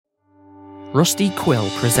Rusty Quill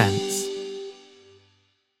presents.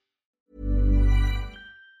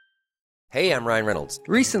 Hey, I'm Ryan Reynolds.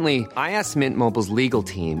 Recently, I asked Mint Mobile's legal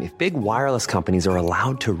team if big wireless companies are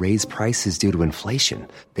allowed to raise prices due to inflation.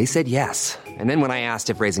 They said yes. And then when I asked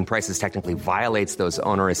if raising prices technically violates those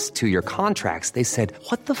onerous two-year contracts, they said,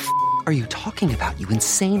 "What the f*** are you talking about, you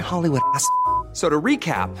insane Hollywood ass?" So to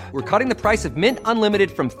recap, we're cutting the price of Mint Unlimited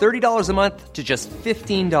from $30 a month to just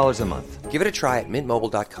 $15 a month. Give it a try at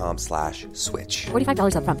mintmobile.com/switch.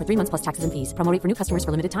 $45 up front for 3 months plus taxes and fees. Promo rate for new customers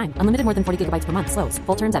for limited time. Unlimited more than 40 gigabytes per month. Slows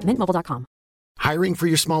full terms at mintmobile.com. Hiring for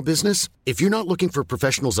your small business? If you're not looking for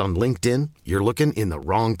professionals on LinkedIn, you're looking in the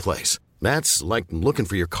wrong place. That's like looking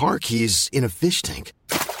for your car keys in a fish tank.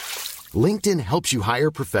 LinkedIn helps you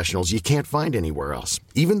hire professionals you can't find anywhere else,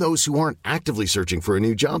 even those who aren't actively searching for a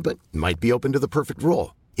new job but might be open to the perfect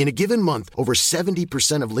role. In a given month, over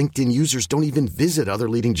 70% of LinkedIn users don't even visit other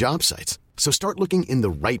leading job sites. So start looking in the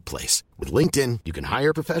right place. With LinkedIn, you can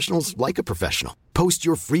hire professionals like a professional. Post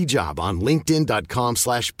your free job on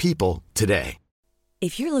linkedin.com/people today.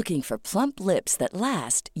 If you're looking for plump lips that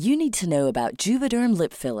last, you need to know about Juvederm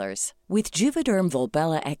lip fillers. With Juvederm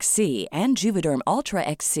Volbella XC and Juvederm Ultra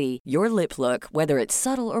XC, your lip look, whether it's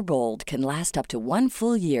subtle or bold, can last up to 1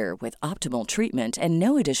 full year with optimal treatment and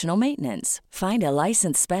no additional maintenance. Find a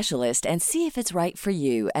licensed specialist and see if it's right for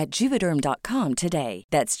you at Juvederm.com today.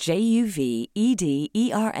 That's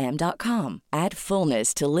JUVEDERM.com. Add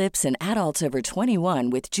fullness to lips in adults over 21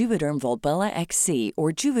 with Juvederm Volbella XC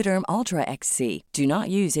or Juvederm Ultra XC. Do not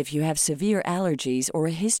use if you have severe allergies or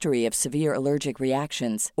a history of severe allergic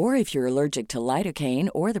reactions, or if you're allergic to lidocaine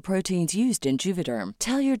or the proteins used in Juvederm.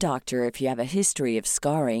 Tell your doctor if you have a history of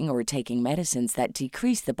scarring or taking medicines that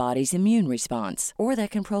decrease the body's immune response or that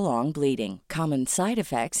can prolong bleeding. Common side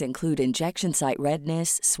effects include injection site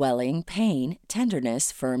redness, swelling, pain,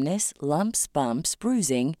 tenderness, firmness, lumps, bumps,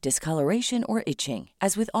 bruising, discoloration, or itching.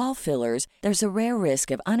 As with all fillers, there's a rare risk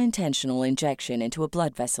of unintentional injection into a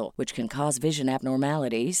blood vessel, which can cause vision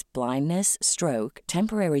abnormalities, blindness, stroke,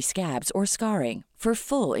 temporary scabs, or scarring. For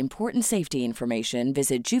full, important safety information,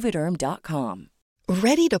 visit Juvederm.com.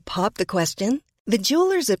 Ready to pop the question? The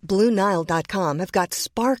jewelers at BlueNile.com have got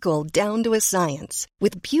sparkle down to a science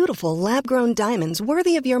with beautiful lab-grown diamonds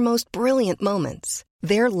worthy of your most brilliant moments.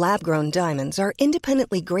 Their lab-grown diamonds are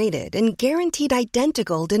independently graded and guaranteed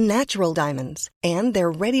identical to natural diamonds, and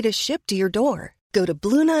they're ready to ship to your door. Go to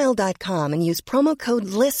BlueNile.com and use promo code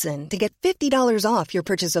LISTEN to get $50 off your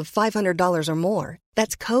purchase of $500 or more.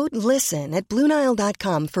 That's code LISTEN at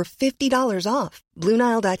BlueNile.com for $50 off.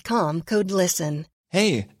 BlueNile.com, code LISTEN.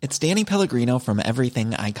 Hey, it's Danny Pellegrino from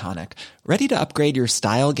Everything Iconic. Ready to upgrade your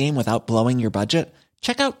style game without blowing your budget?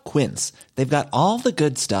 Check out Quince. They've got all the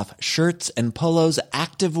good stuff, shirts and polos,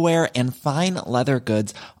 activewear, and fine leather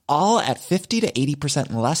goods, all at 50 to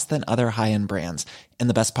 80% less than other high-end brands. And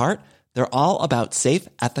the best part? They're all about safe,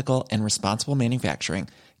 ethical, and responsible manufacturing.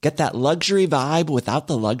 Get that luxury vibe without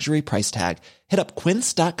the luxury price tag. Hit up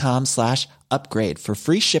quince.com/upgrade for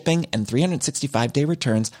free shipping and 365-day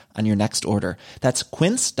returns on your next order. That's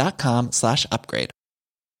quince.com/upgrade.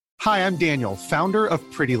 Hi, I'm Daniel, founder of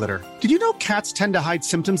Pretty Litter. Did you know cats tend to hide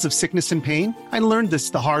symptoms of sickness and pain? I learned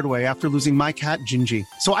this the hard way after losing my cat, Gingy.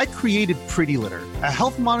 So I created Pretty Litter, a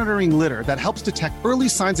health monitoring litter that helps detect early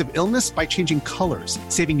signs of illness by changing colors,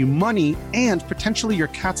 saving you money and potentially your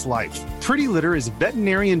cat's life. Pretty Litter is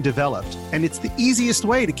veterinarian developed, and it's the easiest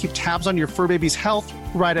way to keep tabs on your fur baby's health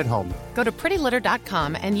right at home. Go to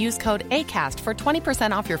prettylitter.com and use code ACAST for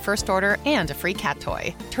 20% off your first order and a free cat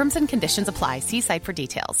toy. Terms and conditions apply. See site for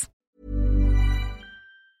details.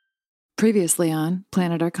 Previously on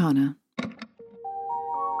Planet Arcana.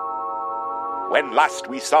 When last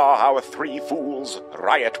we saw our three fools,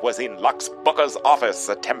 Riot was in Lux Booker's office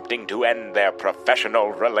attempting to end their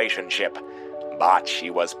professional relationship. But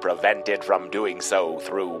she was prevented from doing so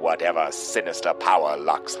through whatever sinister power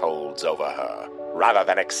Lux holds over her. Rather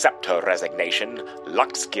than accept her resignation,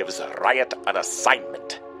 Lux gives Riot an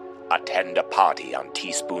assignment. Attend a party on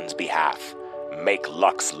Teaspoon's behalf, make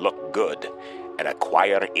Lux look good, and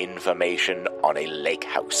acquire information on a lake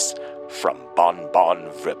house from Bonbon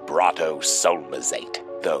Vibrato Solmazate.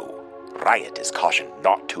 Though Riot is cautioned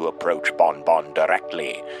not to approach Bonbon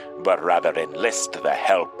directly, but rather enlist the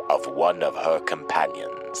help of one of her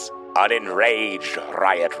companions. Unenraged,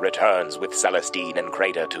 Riot returns with Celestine and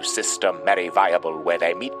Crater to Sister Mary Viable, where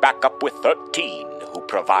they meet back up with 13, who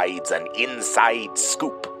provides an inside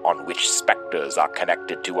scoop on which specters are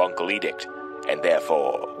connected to Uncle Edict, and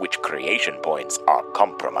therefore which creation points are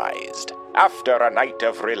compromised. After a night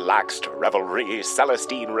of relaxed revelry,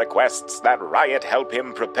 Celestine requests that Riot help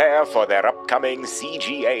him prepare for their upcoming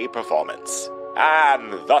CGA performance.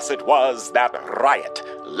 And thus it was that Riot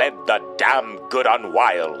led the damn good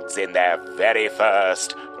Unwilds in their very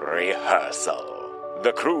first rehearsal.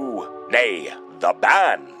 The crew, nay, the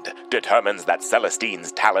band, determines that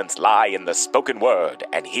Celestine's talents lie in the spoken word,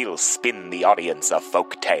 and he'll spin the audience a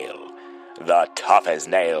folk tale. The tough as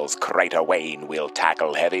nails Crater Wayne will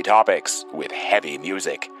tackle heavy topics with heavy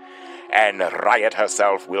music. And Riot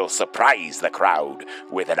herself will surprise the crowd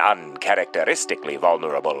with an uncharacteristically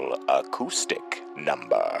vulnerable acoustic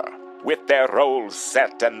number. With their roles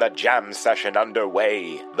set and the jam session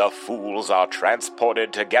underway, the fools are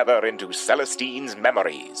transported together into Celestine's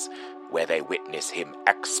memories, where they witness him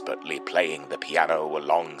expertly playing the piano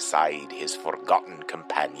alongside his forgotten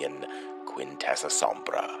companion, Quintessa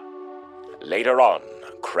Sombra. Later on,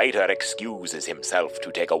 Crater excuses himself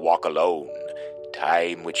to take a walk alone,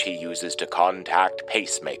 time which he uses to contact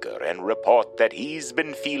Pacemaker and report that he's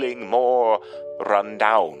been feeling more run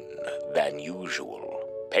down than usual.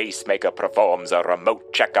 Pacemaker performs a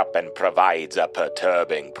remote checkup and provides a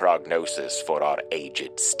perturbing prognosis for our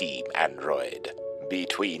aged steam android.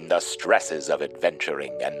 Between the stresses of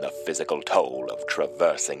adventuring and the physical toll of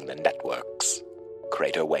traversing the networks,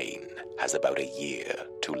 Crater Wayne has about a year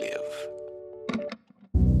to live.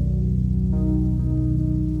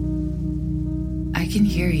 I can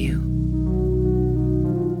hear you.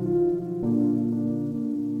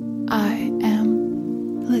 I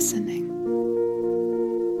am listening.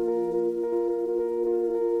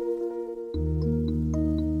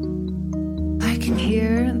 I can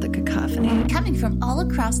hear the cacophony coming from all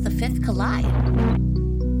across the Fifth Collide.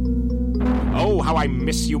 Oh, how I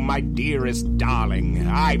miss you, my dearest darling.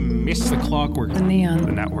 I miss the clockwork, the neon,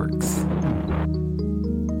 the networks.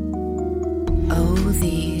 Oh,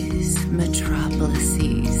 these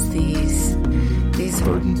metropolises, these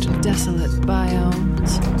verdant and desolate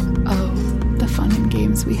biomes. Oh, the fun and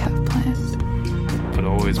games we have planned. But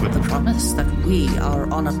always with the promise that we are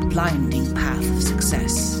on a blinding path of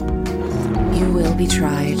success. You will be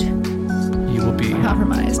tried. You will be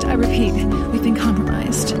compromised. I repeat, we've been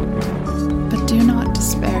compromised. But do not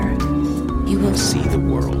despair. You will see the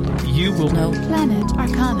world. You will know Planet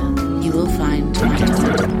Arcana. You will find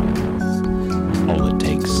all it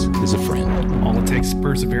takes is a friend. All it takes is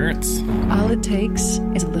perseverance. All it takes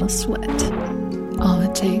is a little sweat. All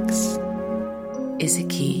it takes is a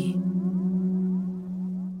key.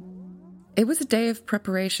 It was a day of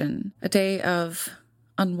preparation, a day of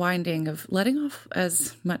unwinding, of letting off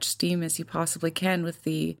as much steam as you possibly can with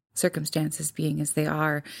the circumstances being as they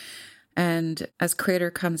are. And as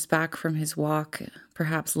Crater comes back from his walk,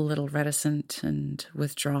 perhaps a little reticent and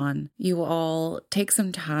withdrawn, you all take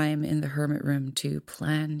some time in the hermit room to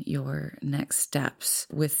plan your next steps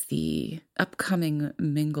with the upcoming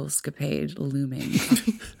Minglescapade looming.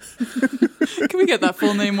 Can we get that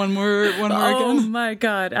full name one more again? Oh my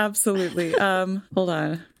God, absolutely. Hold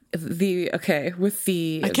on. I can't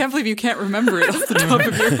believe you can't remember it off the top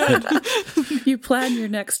of your head. You plan your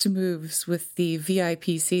next moves with the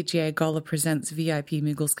VIPCGAGP presents VIP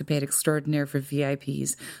Minglescapade Extraordinaire for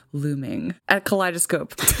VIPs looming at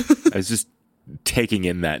Kaleidoscope. I was just taking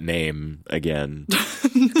in that name again.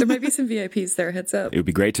 There might be some VIPs there, heads up. It would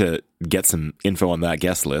be great to get some info on that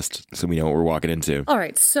guest list so we know what we're walking into. All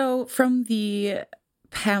right, so from the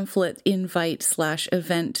pamphlet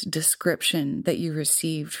invite/event description that you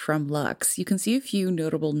received from Lux, you can see a few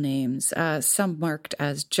notable names, some marked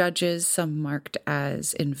as judges, some marked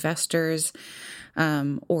as investors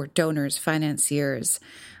or donors, financiers.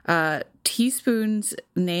 Teaspoon's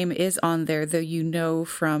name is on there, though you know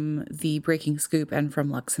from the Breaking Scoop and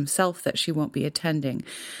from Lux himself that she won't be attending.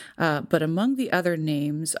 But among the other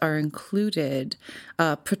names are included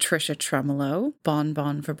Patricia Tremolo, Bon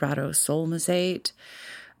Bon Vibrato Soulmazate,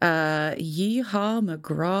 Yeehaw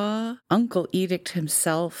McGraw, Uncle Edict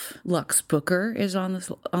himself, Lux Booker is on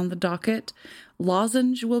the docket,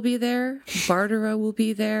 Lozenge will be there, Bardera will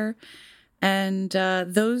be there, and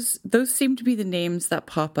those seem to be the names that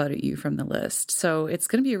pop out at you from the list. So it's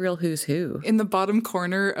going to be a real who's who. In the bottom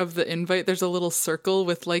corner of the invite, there's a little circle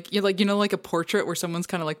with like a portrait where someone's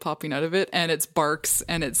kind of like popping out of it, and it's Barks,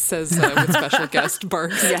 and it says with special guest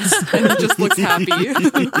Barks. Yes, and he just looks happy.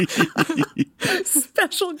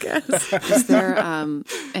 Special guest. Is there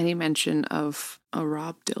any mention of a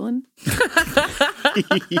Rob Dylan?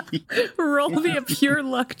 Roll me a pure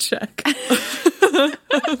luck check.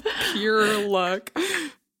 Pure luck.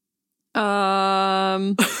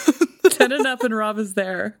 10 and up, and Rob is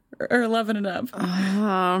there. or 11 and up?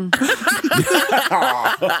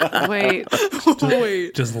 Wait.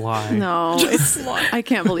 Just lie. No, I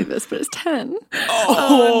can't believe this, but it's 10.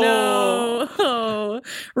 Oh no. Oh,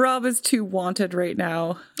 Rob is too wanted right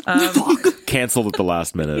now. Canceled at the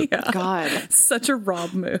last minute. Yeah. God. Such a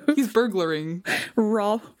Rob move. He's burglaring.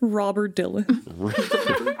 Robert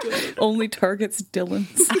Dylan. Only targets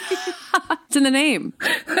Dylans. It's in the name.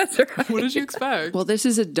 That's right. What did you expect? Well, this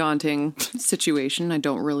is a daunting situation I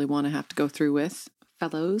don't really want to have to go through with,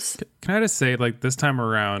 fellows. Can I just say, like, this time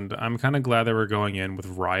around, I'm kind of glad that we're going in with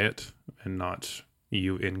Riot and not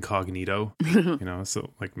you incognito. You know,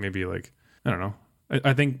 so like maybe like I don't know.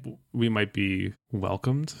 I think we might be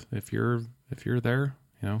welcomed if you're there.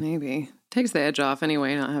 You know, Maybe takes the edge off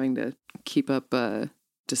anyway, not having to keep up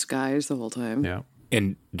disguise the whole time. Yeah.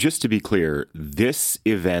 And just to be clear, this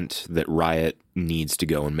event that Riot needs to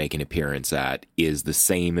go and make an appearance at is the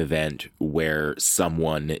same event where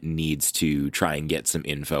someone needs to try and get some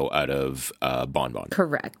info out of Bonbon.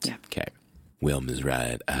 Correct. Yeah. Okay. Well, Ms.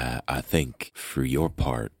 Riot, I think for your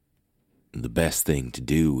part, the best thing to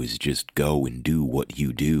do is just go and do what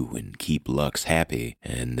you do and keep Lux happy,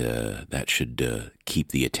 and that should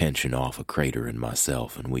keep the attention off of Crater and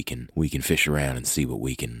myself, and we can fish around and see what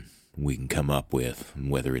we can come up with,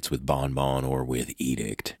 whether it's with Bonbon or with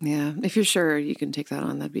Edict. Yeah, if you're sure you can take that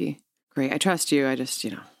on, that'd be great. I trust you. I just,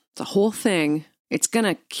 it's a whole thing. It's going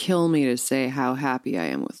to kill me to say how happy I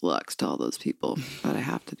am with Lux to all those people, but I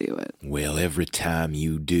have to do it. Well, every time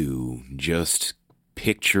you do, just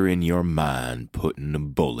picture in your mind putting a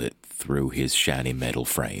bullet through his shiny metal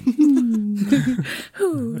frame.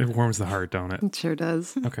 It warms the heart, don't it? It sure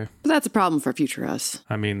does. Okay. But that's a problem for future us.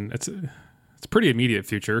 I mean, it's a pretty immediate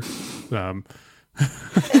future.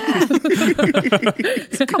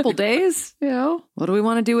 It's a couple days, What do we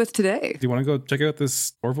want to do with today? Do you want to go check out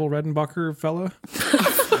this Orville Redenbacher fella?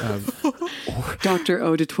 Dr.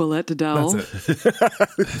 Eau de Toilette de Dowell. That's it.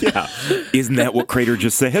 Yeah. Isn't that what Crater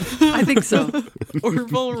just said? I think so.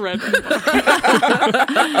 Orville Redenbacher.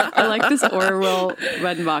 I like this Orwell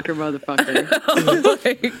Redenbacher motherfucker. Oh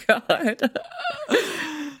my God.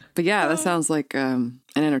 But yeah, that sounds like an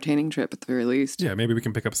entertaining trip at the very least. Yeah, maybe we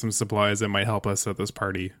can pick up some supplies that might help us at this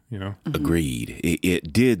party, Agreed.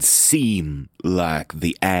 It did seem like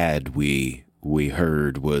the ad we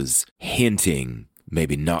heard was hinting,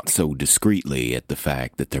 maybe not so discreetly, at the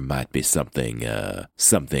fact that there might be something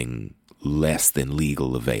less than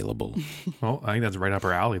legal available. Well, I think that's right up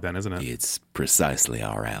our alley then, isn't it? It's precisely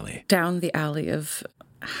our alley. Down the alley of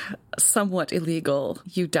somewhat illegal,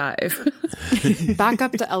 you dive. Back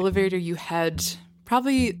up the elevator you head,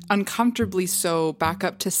 probably uncomfortably so, back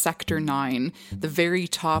up to Sector 9, the very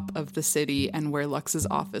top of the city and where Lux's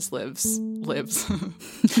office lives.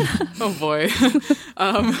 Oh boy.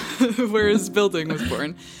 Where his building was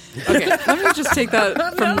born. Okay, let me just take that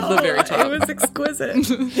from the very top. It was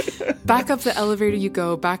exquisite. Back up the elevator you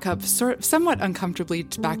go, back up somewhat uncomfortably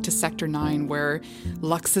back to Sector 9 where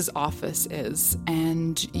Lux's office is,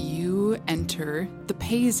 and you enter the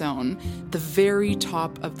pay zone, the very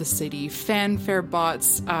top of the city. Fanfare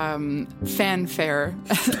bots, fanfare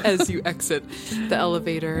as you exit the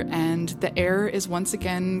elevator, and the air is once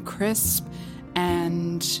again crisp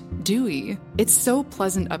and dewy. It's so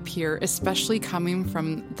pleasant up here, especially coming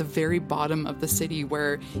from the very bottom of the city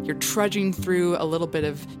where you're trudging through a little bit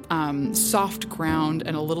of soft ground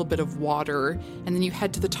and a little bit of water, and then you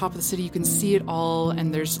head to the top of the city. You can see it all,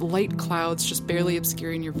 and there's light clouds just barely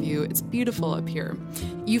obscuring your view. It's beautiful up here.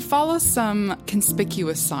 You follow some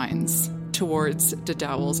conspicuous signs towards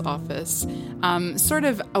Dowell's office, sort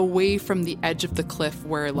of away from the edge of the cliff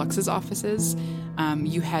where Lux's office is.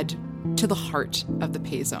 You head to the heart of the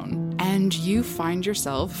pay zone, and you find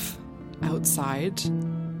yourself outside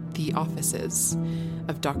the offices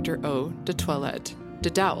of Dr. Eau de Toilette de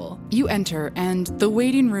Dowell. You enter, and the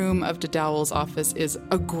waiting room of de Dowell's office is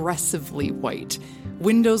aggressively white.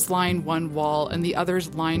 Windows line one wall and the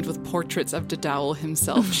others lined with portraits of de Dowell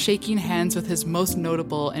himself, shaking hands with his most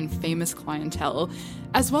notable and famous clientele,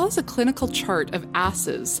 as well as a clinical chart of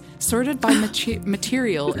asses sorted by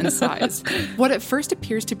material and size. What at first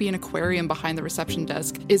appears to be an aquarium behind the reception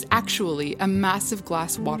desk is actually a massive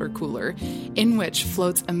glass water cooler in which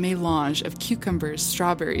floats a melange of cucumbers,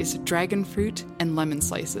 strawberries, dragon fruit, and lemon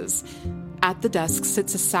slices. At the desk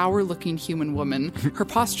sits a sour-looking human woman, her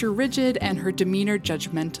posture rigid and her demeanor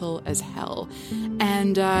judgmental as hell.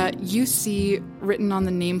 And you see written on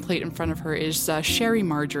the nameplate in front of her is Sherry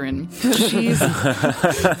Margarine. She's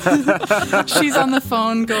on the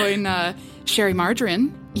phone going, Sherry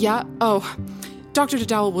Margarine? Yeah? Oh, Dr.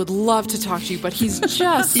 Dowell would love to talk to you, but he's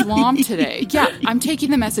just swamped today. Yeah, I'm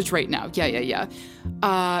taking the message right now. Yeah.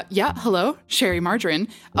 Hello, Sherry Margarine.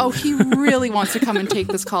 Oh, he really wants to come and take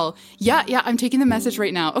this call. Yeah, I'm taking the message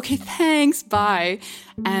right now. Okay, thanks, bye.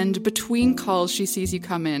 And between calls, she sees you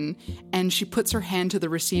come in, and she puts her hand to the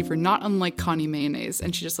receiver, not unlike Connie Mayonnaise,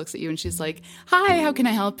 and she just looks at you, and she's like, hi, how can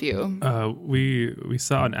I help you? We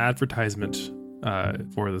saw an advertisement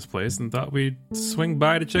for this place and thought we'd swing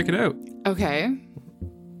by to check it out. Okay.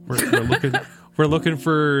 We're looking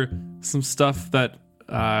for some stuff that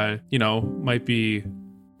might be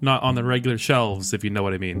not on the regular shelves, if you know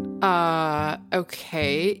what I mean.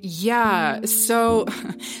 Okay. Yeah. So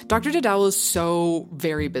Dr. Dowell is so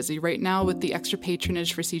very busy right now with the extra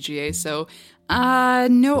patronage for CGA, so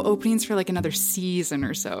no openings for like another season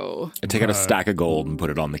or so. I take out a stack of gold and put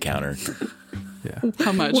it on the counter. Yeah.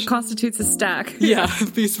 How much? What constitutes a stack? Yeah,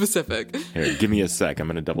 be specific. Here, give me a sec. I'm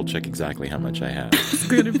going to double check exactly how much I have. It's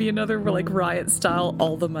going to be another like Riot style,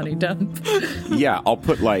 all the money dump. Yeah, I'll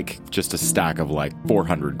put like just a stack of like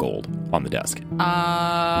 400 gold on the desk.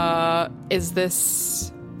 Is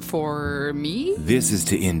this for me? This is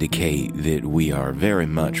to indicate that we are very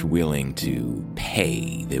much willing to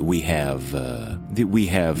pay, that we have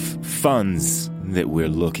funds that we're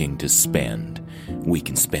looking to spend. We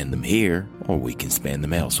can spend them here, or we can spend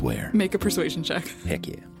them elsewhere. Make a persuasion check. Heck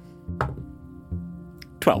yeah.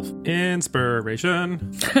 12.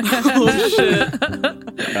 Inspiration. Oh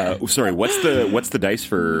shit. Sorry, what's the dice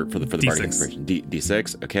for the D6. bardic inspiration?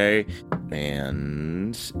 D6, okay.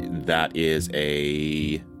 And that is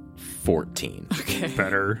a 14. Okay.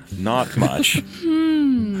 Better. Not much.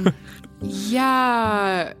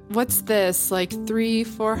 Yeah. What's this? Like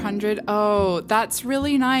 300-400? Oh, that's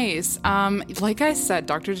really nice. Like I said,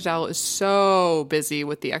 Dr. Dowell is so busy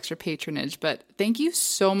with the extra patronage, but thank you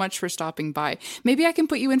so much for stopping by. Maybe I can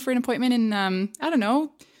put you in for an appointment in, I don't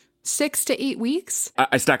know, 6 to 8 weeks?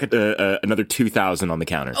 I stack another 2,000 on the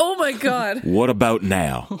counter. Oh my god. What about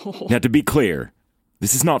now? Now, to be clear,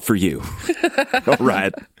 this is not for you. All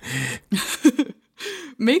right.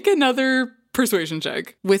 Make another persuasion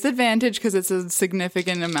check with advantage because it's a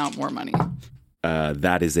significant amount more money.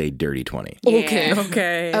 That is a dirty 20. Okay.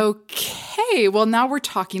 Well, now we're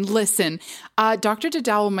talking. Listen, Dr.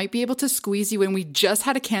 Dowell might be able to squeeze you in. We just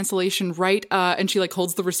had a cancellation, right? And she like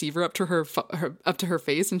holds the receiver up to her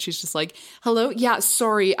face, and she's just like, "Hello, yeah,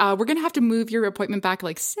 sorry, we're gonna have to move your appointment back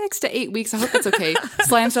like 6 to 8 weeks. I hope that's okay."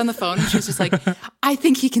 Slams down the phone, and she's just like, "I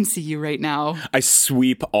think he can see you right now." I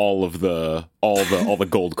sweep all the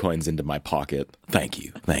gold coins into my pocket. Thank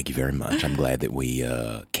you very much. I'm glad that we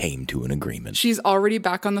came to an agreement. She's already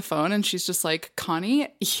back on the phone, and she's just like, "Connie,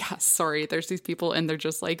 yeah, sorry, there's these people, and they're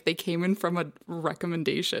just like, they came in from a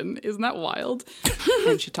recommendation. Isn't that wild?"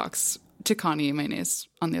 And she talks to Connie Mayonnaise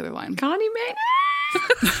on the other line. Connie Mayonnaise!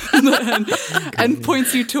 and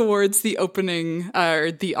points you towards the opening, or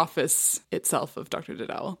the office itself of Dr.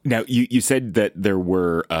 Dowell. Now, you said that there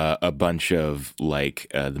were a bunch of, like,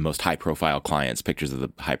 the most high-profile clients, pictures of the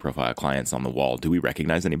high-profile clients on the wall. Do we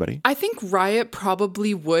recognize anybody? I think Riot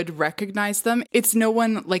probably would recognize them. It's no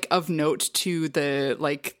one, like, of note to the,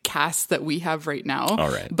 like, cast that we have right now.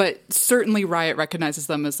 All right. But certainly Riot recognizes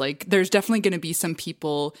them as, like, there's definitely going to be some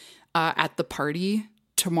people at the party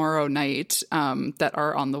tomorrow night that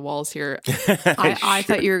are on the walls here. I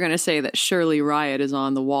thought you were going to say that Shirley Riot is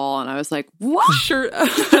on the wall, and I was like, what? Sure.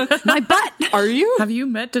 My butt. Are you? Have you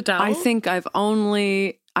met Dowell?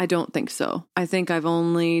 I don't think so. I think I've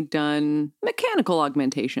only done mechanical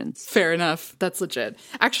augmentations. Fair enough. That's legit.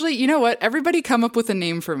 Actually, you know what? Everybody come up with a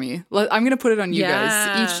name for me. I'm going to put it on you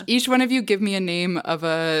guys. Each one of you give me a name of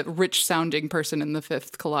a rich-sounding person in the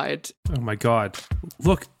Fifth Collide. Oh my god.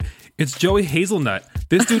 Look, it's Joey Hazelnut.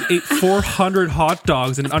 This dude ate 400 hot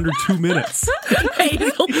dogs in under 2 minutes.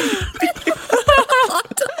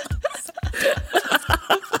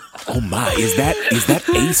 Oh my, is that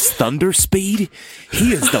Ace Thunderspeed?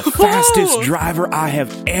 He is the fastest driver I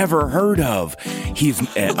have ever heard of. He's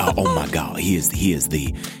oh my god, he's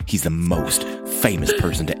the most famous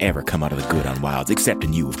person to ever come out of the Good on Wilds, except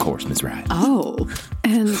in you, of course, Ms. Riot. Oh,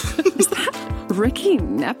 and is that Ricky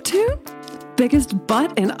Neptune? Biggest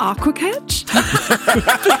butt in Aquacatch?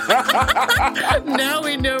 Now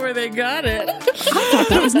we know where they got it. I thought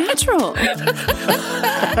that was natural.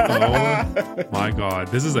 Oh my god.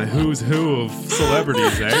 This is a who's who of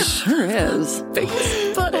celebrities, eh? Sure is.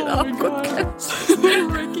 Biggest butt in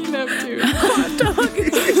Aquacatch. Ricky Neptune. Hot dog.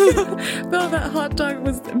 No, that hot dog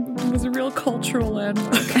was It was a real cultural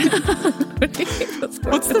landmark.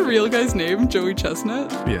 What's the real guy's name? Joey Chestnut?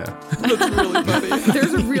 Yeah. That's really funny.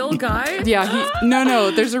 There's a real guy? Yeah.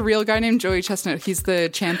 No. There's a real guy named Joey Chestnut. He's the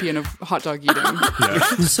champion of hot dog eating. Yeah.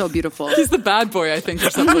 So beautiful. He's the bad boy, I think, or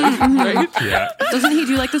something, right? Yeah. Doesn't he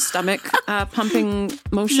do like the stomach pumping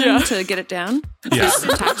motion to get it down? Yeah.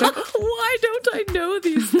 Why don't I know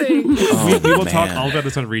these things? We will talk all about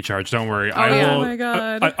this on Recharge. Don't worry. Oh my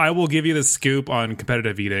God. I will give you the scoop on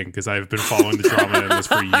competitive eating because I've been following the drama in this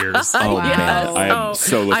for years. Oh, man. I am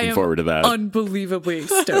so looking forward to that. Unbelievably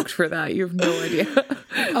stoked for that. You have no idea.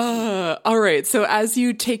 All right. So as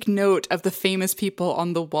you take note of the famous people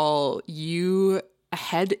on the wall, you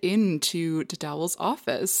head into Dowell's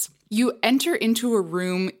office. You enter into a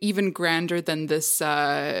room even grander than this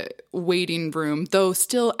waiting room, though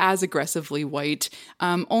still as aggressively white.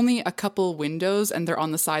 Only a couple windows, and they're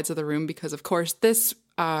on the sides of the room because, of course, this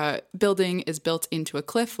building is built into a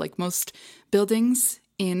cliff, like most buildings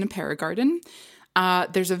in Paragarden.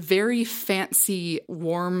 There's a very fancy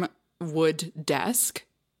warm wood desk,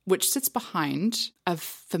 which sits behind a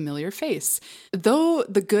familiar face. Though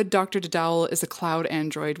the good Dr. Dowell is a cloud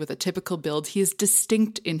android with a typical build, he is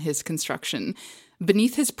distinct in his construction.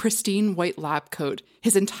 Beneath his pristine white lab coat,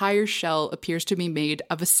 his entire shell appears to be made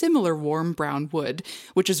of a similar warm brown wood,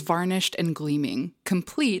 which is varnished and gleaming,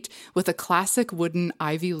 complete with a classic wooden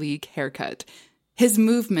Ivy League haircut. His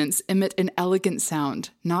movements emit an elegant sound,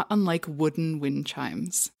 not unlike wooden wind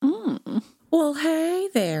chimes. Well, hey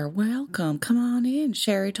there. Welcome. Come on in.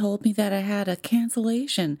 Sherry told me that I had a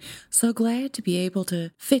cancellation. So glad to be able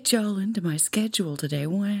to fit y'all into my schedule today.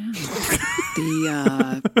 Wow.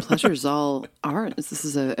 The pleasure's all ours. This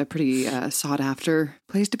is a pretty sought-after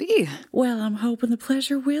place to be. Well, I'm hoping the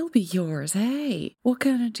pleasure will be yours. Hey, what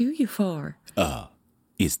can I do you for?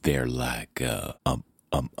 Is there like a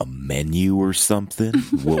menu or something?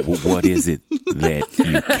 What is it that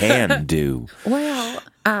you can do? Well,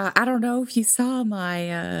 I don't know if you saw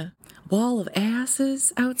my wall of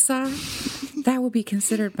asses outside. That would be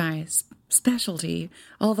considered my specialty.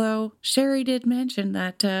 Although Sherry did mention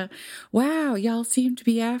that, wow, y'all seem to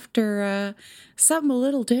be after something a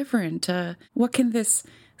little different. What can this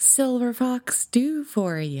silver fox do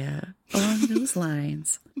for you along those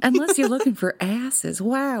lines? Unless you're looking for asses.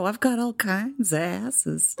 Wow, I've got all kinds of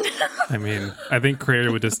asses. I mean, I think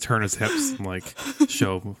Crater would just turn his hips and like,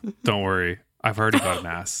 show, don't worry, I've already got an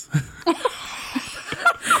ass.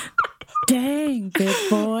 Dang, big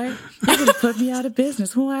boy. You're going to put me out of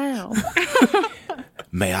business. Wow.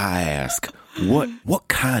 May I ask, what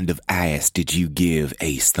kind of ass did you give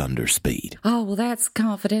Ace Thunderspeed? Oh, well, that's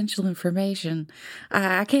confidential information.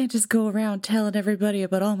 I can't just go around telling everybody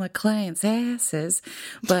about all my clients' asses,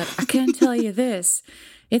 but I can tell you this.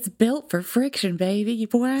 It's built for friction, baby.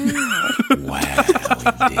 Wow. Wow,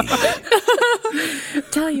 indeed.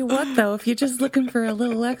 Tell you what, though, if you're just looking for a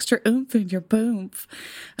little extra oomph in your boomph,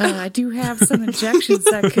 I do have some injections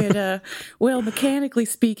that could, well, mechanically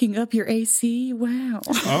speaking, up your AC. Wow.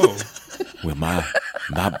 Oh. Well, my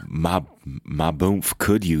boomph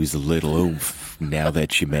could use a little oomph now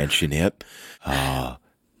that you mention it.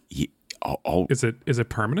 Is it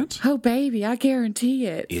permanent? Oh, baby, I guarantee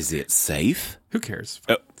it. Is it safe? Who cares?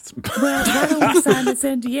 Well, why don't we sign this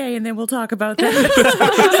NDA and then we'll talk about that.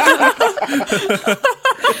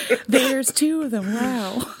 There's two of them.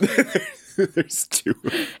 Wow. There's two.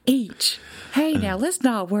 Each. Hey, now, let's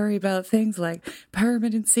not worry about things like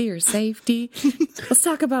permanency or safety. Let's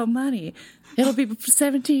talk about money. It'll be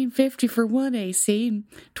 $1,750 for one AC and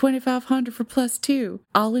 $2,500 for plus two.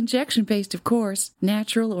 All injection-based, of course.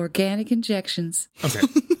 Natural, organic injections. Okay.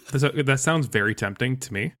 That sounds very tempting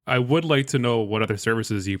to me. I would like to know what other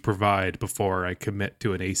services you provide before I commit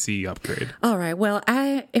to an AC upgrade. All right. Well,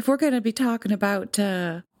 if we're going to be talking about,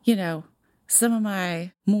 some of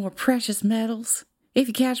my more precious metals, if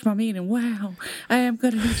you catch my meaning, wow, I am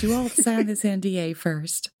going to need you all to sign this NDA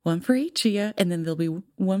first. One for each of you, and then there'll be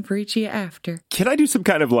one for each of you after. Can I do some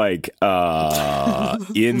kind of like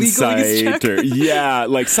insight or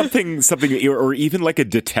like something or even like a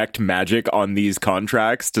detect magic on these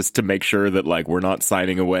contracts just to make sure that like we're not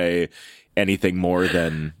signing away anything more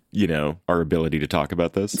than our ability to talk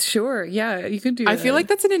about this? Sure, yeah, you can do that. I feel like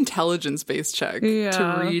that's an intelligence-based check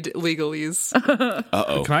to read legalese.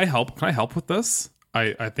 Uh-oh. Can I help with this?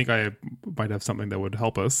 I think I might have something that would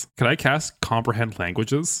help us. Can I cast comprehend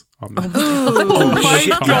languages? Oh my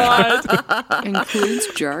god. Includes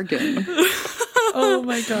jargon. Oh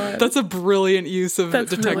my god. That's a brilliant use of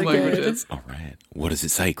detect really languages. All right. What does it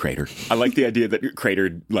say, Crater? I like the idea that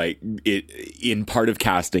Crater, like, in part of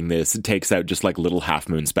casting this, it takes out just like little half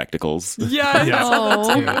moon spectacles.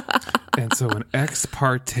 Yeah. And so an ex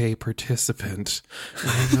parte participant.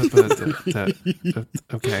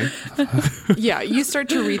 Okay. Yeah, you start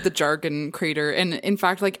to read the jargon, Crater. And in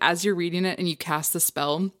fact, like as you're reading it and you cast the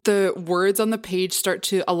spell, the words on the page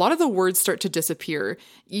a lot of the words start to disappear.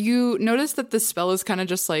 You notice that the spell is kind of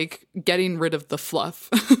just like getting rid of the fluff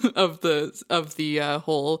of the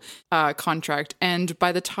whole contract. And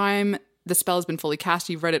by the time the spell has been fully cast,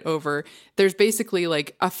 you've read it over, there's basically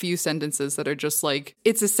like a few sentences that are just like,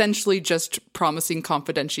 it's essentially just promising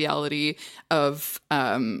confidentiality of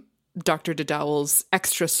Dr. DeDowell's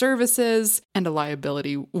extra services and a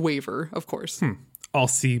liability waiver, of course. All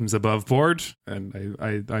seems above board, and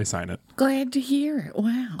I sign it. Glad to hear it.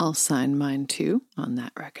 Wow. I'll sign mine too on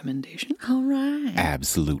that recommendation. All right.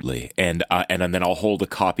 Absolutely. And then I'll hold a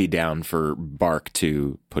copy down for Bark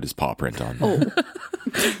to put his paw print on. Oh.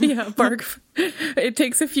 Yeah, Bark. It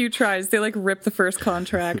takes a few tries. They like rip the first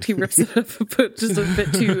contract. He rips it up, but just a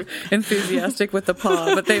bit too enthusiastic with the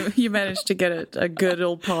paw. But you managed to get a good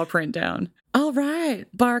old paw print down. All right,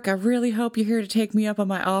 Bark, I really hope you're here to take me up on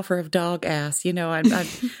my offer of dog ass. You know,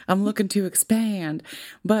 I'm looking to expand.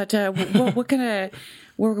 But what can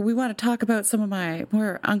we want to talk about some of my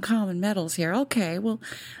more uncommon metals here. Okay, well,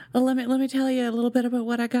 let me tell you a little bit about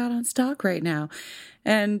what I got on stock right now.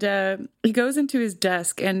 And he goes into his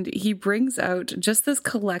desk and he brings out just this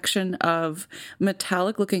collection of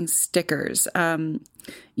metallic-looking stickers.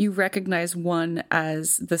 You recognize one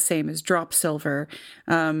as the same as drop silver.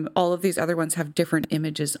 All of these other ones have different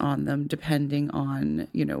images on them depending on,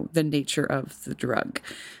 the nature of the drug.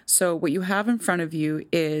 So what you have in front of you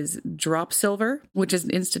is drop silver, which is an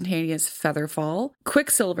instantaneous feather fall.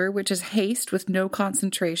 Quicksilver, which is haste with no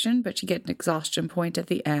concentration, but you get an exhaustion point at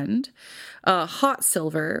the end. Hot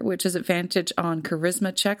silver, which is advantage on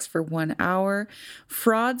charisma checks for 1 hour.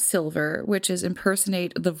 Fraud silver, which is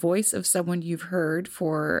impersonate the voice of someone you've heard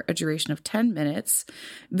for a duration of 10 minutes.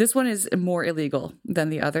 This one is more illegal than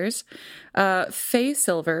the others. Fey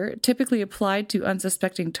silver, typically applied to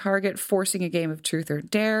unsuspecting target, forcing a game of truth or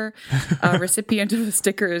dare. Recipient of the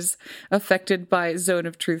sticker is affected by zone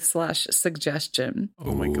of truth / suggestion.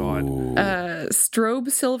 Oh my God. Strobe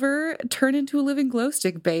silver, turn into a living glow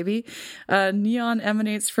stick, baby. Neon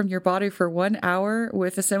emanates from your body for 1 hour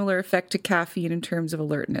with a similar effect to caffeine in terms of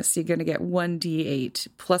alertness. You're going to get 1d8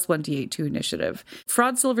 plus 1d8 to initiative.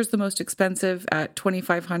 Fraud silver is the most expensive at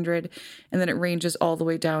 $2,500, and then it ranges all the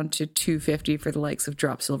way down to $250 for the likes of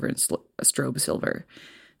drop silver and strobe silver.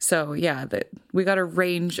 So yeah, we got a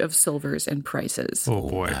range of silvers and prices. Oh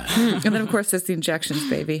boy. And then of course there's the injections,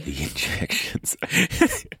 baby. The injections.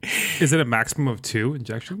 Is it a maximum of 2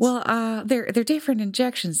 injections? Well, they're different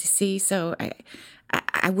injections, you see, so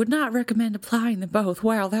I would not recommend applying them both.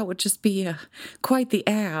 Wow, that would just be quite the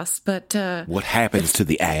ass. But what happens to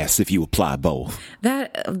the ass if you apply both?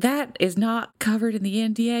 That is not covered in the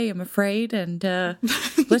NDA, I'm afraid. And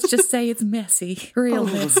let's just say it's messy, real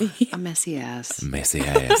messy. A messy ass. A messy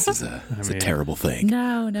ass is a terrible thing.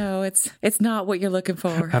 No, it's not what you're looking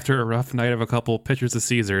for. After a rough night of a couple pitchers of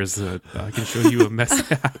Caesars, I can show you a messy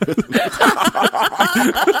ass.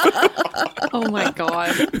 Oh my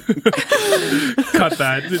God. Cut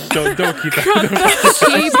that. Don't keep that.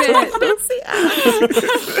 Keep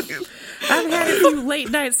it. I've had a few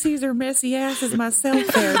late night Caesar messy asses myself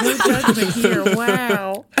there. No judgment here.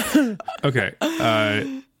 Wow. Okay.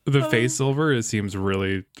 The face silver seems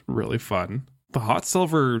really, really fun. The hot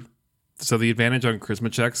silver, so the advantage on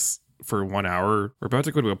charisma checks for 1 hour. We're about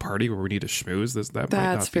to go to a party where we need to schmooze.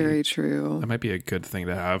 That's very true. That might be a good thing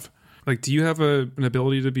to have. Like, do you have an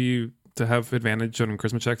ability to have advantage on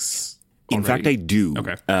charisma checks? In fact, I do.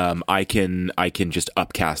 Okay. I can just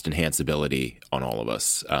upcast enhance ability on all of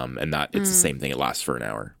us, and that it's the same thing. It lasts for an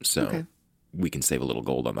hour, so we can save a little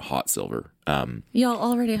gold on the hot silver. Y'all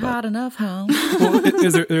already hot enough, huh? Well,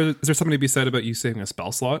 is there something to be said about you saving a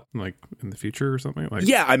spell slot, like in the future or something? Like,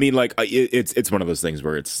 yeah, I mean, like it's one of those things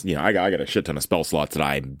where it's I got a shit ton of spell slots that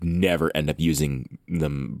I never end up using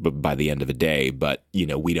them by the end of a day, but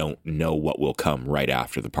we don't know what will come right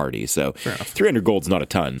after the party, so 300 gold's not a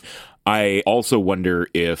ton. I also wonder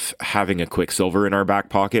if having a Quicksilver in our back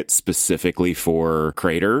pocket specifically for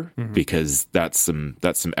Crater, because that's some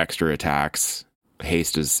extra attacks.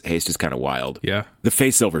 Haste is kind of wild. Yeah. The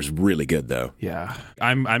face silver's really good though. Yeah.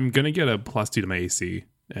 I'm gonna get a +2 to my AC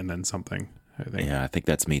and then something, I think. Yeah, I think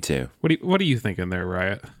that's me too. What are you thinking there,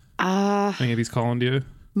 Riot? Any of these calling to you?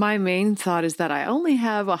 My main thought is that I only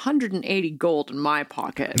have 180 gold in my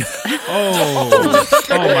pocket.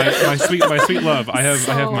 my sweet love. I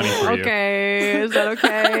have money for you. Okay, is that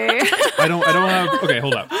okay? I don't have. Okay,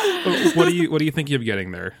 hold up. What do you think you're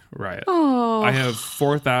getting there, Riot? Oh, I have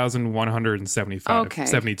 4,175. Okay.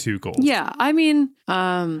 72 gold. Yeah, I mean,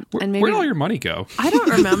 and maybe where'd all your money go? I don't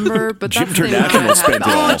remember, but Jim that's the thing International that I spent it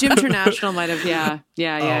have. all. Oh, Jim International might have. Yeah.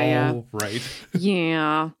 Oh, right.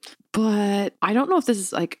 Yeah, but I don't know if this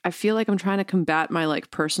is like. I feel like I'm trying to combat my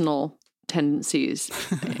like personal tendencies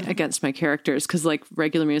against my characters because like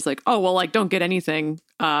regular me is like, oh well, like don't get anything.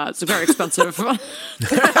 It's very expensive.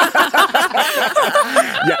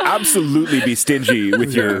 Yeah, absolutely be stingy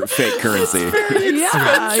with your fake currency.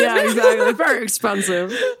 Yeah, exactly. Very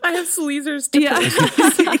expensive. I have sleazers to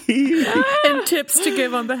purchase and tips to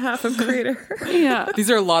give on behalf of Crater. Yeah. These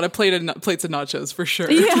are a lot of plates of nachos for sure.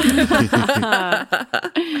 Yeah.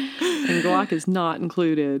 And guac is not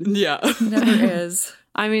included. Yeah. Never is.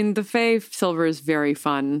 I mean, the Fae silver is very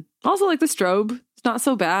fun. Also, like the strobe, it's not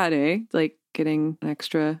so bad, eh? Like getting an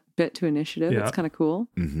extra bit to initiative. Yeah. It's kind of cool.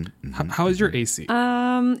 How is your AC?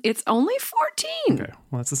 It's only 14. Okay,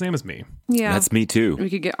 well that's the same as me. Yeah. That's me too. We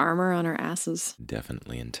could get armor on our asses.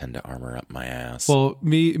 Definitely intend to armor up my ass. Well,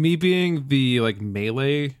 me being the like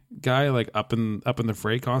melee guy, like up in the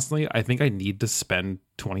fray constantly, I think I need to spend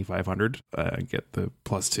 2,500 and get the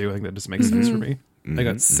 +2. I think that just makes sense for me. I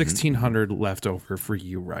got 1,600 left over for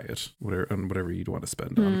you, Riot. Whatever you'd want to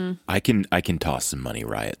spend on. I can toss some money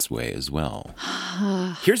Riot's way as well.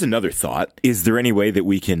 Here's another thought. Is there any way that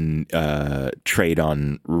we can trade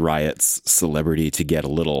on Riot's celebrity to get a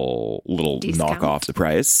little knock off the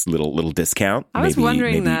price? Little discount? I was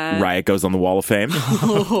wondering maybe that. Riot goes on the Wall of Fame?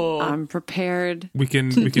 I'm prepared. We can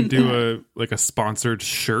do a sponsored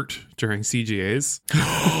shirt during CGAs.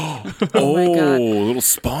 Oh, my God. little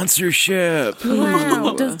sponsorship.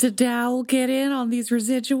 Wow. Does Dadao get in on these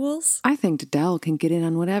residuals? I think Dadao can get in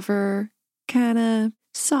on whatever kind of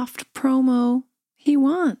soft promo he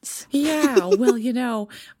wants. Yeah, well,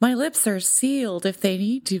 my lips are sealed if they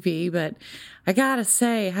need to be, but I gotta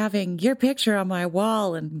say, having your picture on my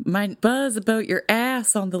wall and my buzz about your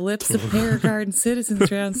ass on the lips of Paragarden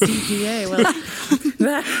citizens around CGA, well,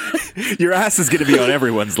 Your ass is going to be on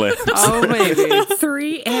everyone's lips. Oh, maybe.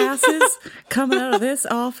 3 asses coming out of this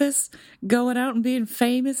office, going out and being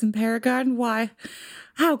famous in Paragarden, why,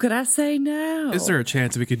 how could I say no? Is there a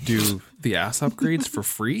chance we could do the ass upgrades for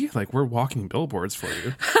free? Like, we're walking billboards for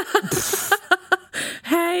you.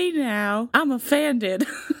 Hey now, I'm offended.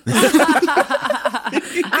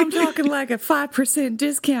 I'm talking like a 5%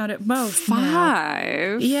 discount at most.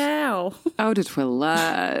 5? Yeah. Oh, to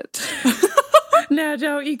Toilette. Now,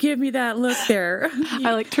 don't you give me that look there.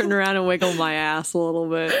 I like turn around and wiggle my ass a little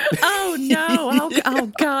bit. Oh no.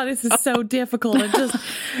 Oh God, this is so difficult.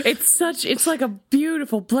 It's like a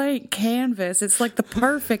beautiful blank canvas. It's like the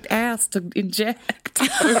perfect ass to inject.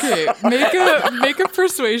 Okay, make a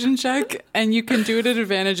persuasion check, and you can do it at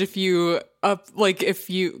advantage if you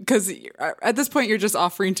because at this point you're just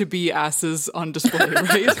offering to be asses on display,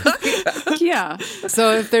 right? Yeah.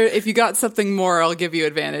 So if you got something more, I'll give you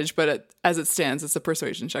advantage. But as it stands, it's a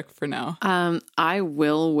persuasion check for now. I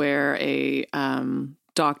will wear a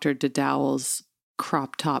Dr. Dadowell's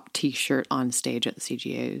crop top T-shirt on stage at the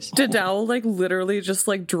CGAs. Dadao literally just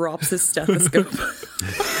drops his stethoscope.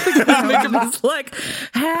 It's like,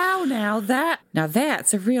 how now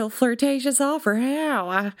that's a real flirtatious offer.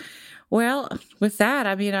 How? Well, with that,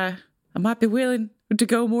 I mean, I might be willing to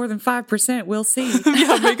go more than 5%. We'll see.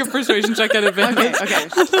 Yeah, make a persuasion check at advantage.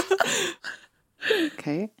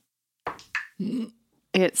 Okay.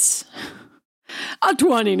 It's a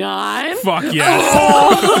 29. Fuck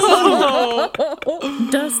yes.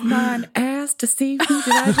 Does mine ass deceive me?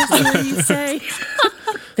 Did I just hear you say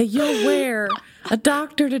that you'll wear a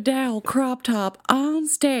Dr. Dadao crop top on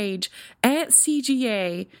stage at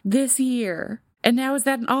CGA this year? And now is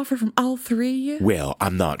that an offer from all 3 of you? Well,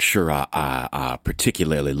 I'm not sure I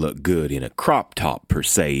particularly look good in a crop top per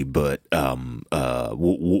se, but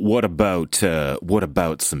what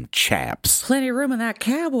about some chaps? Plenty of room in that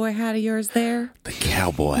cowboy hat of yours there. The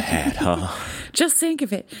cowboy hat, huh? Just think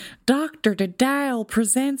of it. Dr. Dadao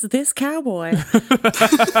presents this cowboy.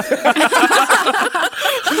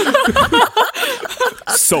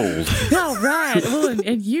 Sold. All right. Well,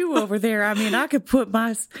 and you over there, I mean, I'd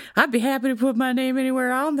be happy to put my name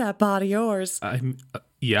anywhere on that body of yours.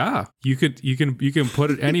 Yeah, you can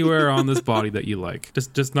put it anywhere on this body that you like.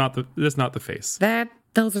 Just not the face.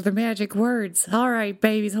 Those are the magic words. All right,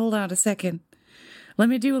 babies, hold on a second. Let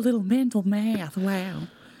me do a little mental math. Wow.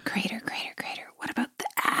 Greater. What about the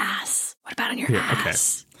ass? What about on your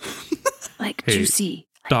ass? Okay. Like juicy.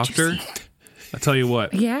 Doctor, I'll tell you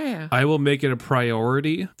what. Yeah. I will make it a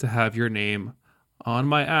priority to have your name on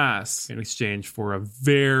my ass in exchange for a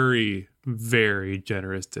very, very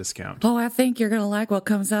generous discount. Oh, I think you're going to like what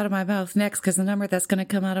comes out of my mouth next, because the number that's going to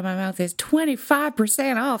come out of my mouth is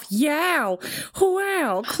 25% off. Yow!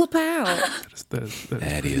 Wow! Clip out.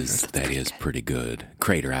 That is pretty good.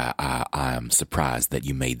 Crater, I am surprised that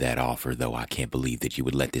you made that offer, though I can't believe that you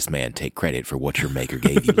would let this man take credit for what your maker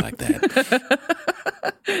gave you like that.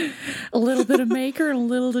 A little bit of maker and a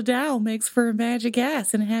little to Dow makes for a magic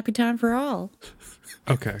ass and a happy time for all.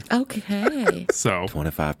 Okay. So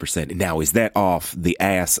 25%. Now, is that off the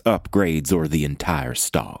ass upgrades or the entire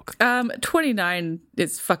stock? 29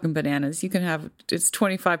 is fucking bananas. You can have, it's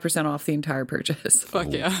 25% off the entire purchase.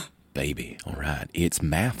 Fuck yeah. Baby, all right, it's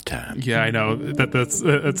math time. Yeah, I know that's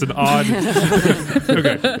an odd.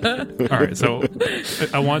 Okay, all right. So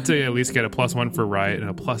I want to at least get a +1 for Riot and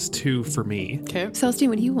a +2 for me. Okay, Celestine,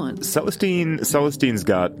 what do you want? Celestine's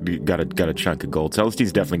got a chunk of gold.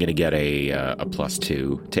 Celestine's definitely going to get a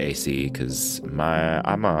 +2 to AC because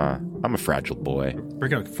I'm a fragile boy.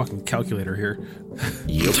 Break out a fucking calculator here.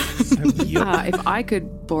 Yep. If I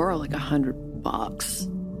could borrow like $100.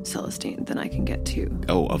 Celestine, then I can get 2.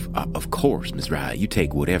 Oh, of course, Ms. Riot. You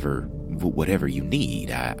take whatever you need.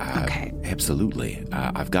 Okay. Absolutely.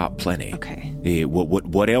 I've got plenty. Okay.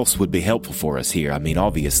 What else would be helpful for us here? I mean,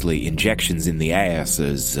 obviously, injections in the ass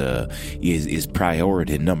is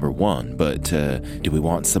priority number 1. But do we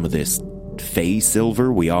want some of this Fey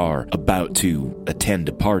silver? We are about to attend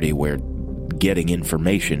a party where getting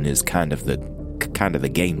information is kind of the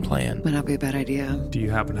game plan. Might not be a bad idea. Do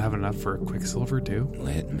you happen to have enough for a Quicksilver too?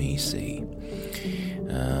 Let me see.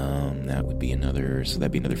 That would be another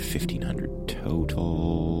 1,500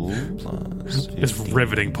 total plus. It's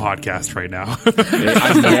riveting podcast right now.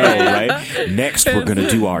 I know, right? Next, we're going to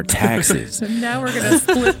do our taxes. Now we're going to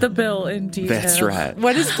split the bill in detail. That's right.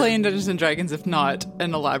 What is playing Dungeons and Dragons if not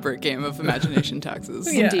an elaborate game of imagination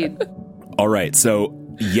taxes? Yeah. Indeed. All right, so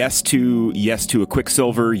yes to a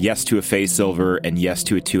Quicksilver, yes to a Phase Silver, and yes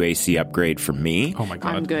to a 2 AC upgrade for me. Oh my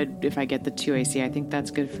god. I'm good if I get the 2 AC. I think that's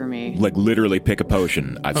good for me. Like literally pick a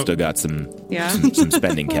potion. I've still got some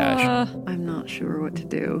spending cash. I'm not sure what to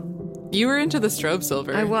do. You were into the strobe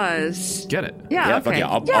silver. I was. Get it. Yeah, okay.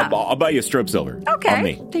 Fuck yeah. I'll buy you a strobe silver. Okay. On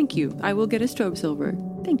me. Thank you. I will get a strobe silver.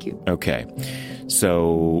 Thank you. Okay.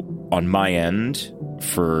 So on my end,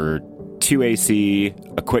 for 2 AC,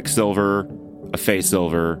 a Quicksilver, a Phase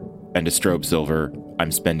Silver, and a Strobe Silver,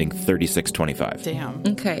 I'm spending $36.25. Damn.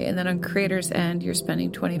 Okay, and then on Crater's end, you're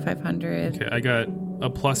spending $2,500. Okay, I got a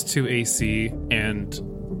 +2 AC, and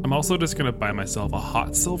I'm also just gonna buy myself a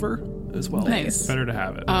hot silver as well. Nice. It's better to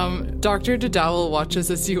have it. Dr. Dadowel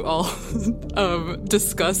watches as you all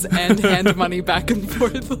discuss and hand money back and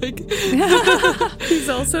forth. Like he's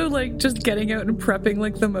also like just getting out and prepping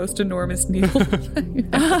like the most enormous needle.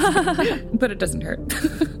 But it doesn't hurt.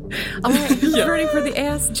 All right, who's ready for the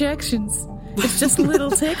ass injections? It's just a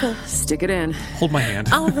little tickle. Stick it in. Hold my hand.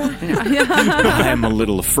 All right. I am a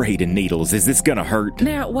little afraid of needles. Is this gonna hurt?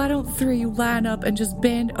 Now, why don't 3 of you line up and just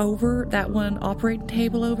bend over that one operating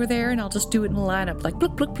table over there, and I'll just do it in a lineup, like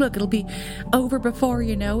pluck, pluck, pluck. It'll be over before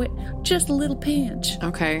you know it. Just a little pinch.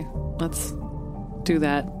 Okay, let's do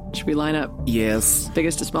that. Should we line up? Yes.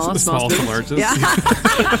 Biggest to smallest? Smallest to largest. Yeah.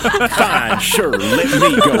 Fine, sure. Let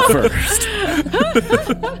me go first.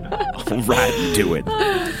 All right, do it.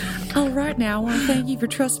 All right, now I want to thank you for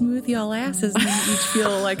trusting me with y'all asses, and you each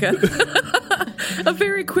feel like a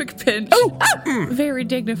very quick pinch. Very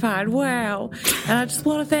dignified. Wow. And I just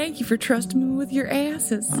want to thank you for trusting me with your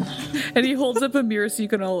asses. And he holds up a mirror so you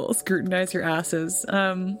can all scrutinize your asses.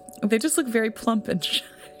 They just look very plump and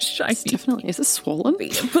shiny. Definitely. Is this swollen?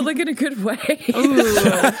 But like in a good way.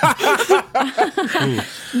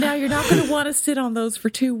 Now you're not going to want to sit on those for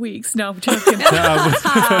 2 weeks. No, I'm joking.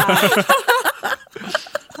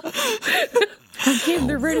 Again,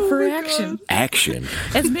 they're ready for action. Action?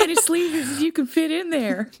 As many sleezers as you can fit in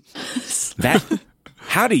there.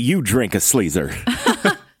 How do you drink a sleazer?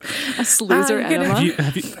 A sleazer enema?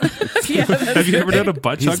 Have you ever done a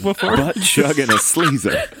butt chug before? Butt chugging a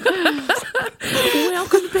sleazer.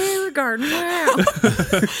 Welcome to Beauregard. Wow.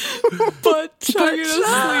 Butt chugging a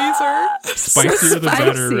sleazer. Spicier the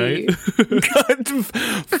better, right?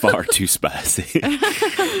 Far too spicy.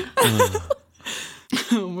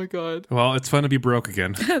 Oh my god. Well, it's fun to be broke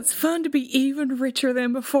again. It's fun to be even richer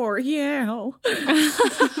than before. Yeah. All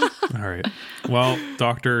right. Well,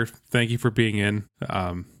 Doctor, thank you for being in.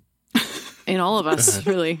 In all of us,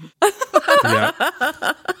 really. Yeah.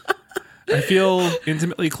 I feel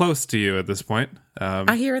intimately close to you at this point.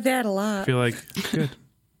 I hear that a lot. I feel like,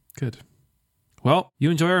 good. Well, you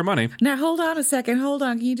enjoy our money. Now, hold on a second. Hold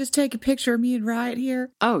on. Can you just take a picture of me and Riot here?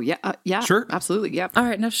 Oh, yeah. Yeah. Sure. Absolutely. Yep. All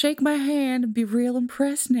right. Now, shake my hand and be real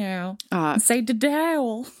impressed now. And say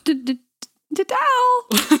da-dowel. Da-dowel.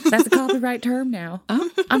 That's a copyright term now.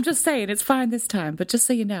 I'm just saying. It's fine this time, but just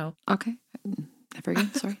so you know. Okay. Never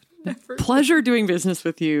again. Sorry. Pleasure doing business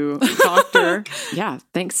with you, Doctor. Yeah.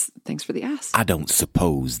 Thanks for the ask. I don't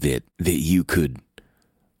suppose that you could,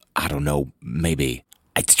 I don't know, maybe...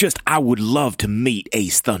 It's just I would love to meet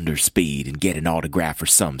Ace Thunderspeed and get an autograph or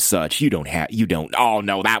some such. You don't. Oh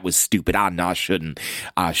no, that was stupid. I shouldn't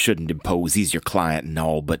impose. He's your client and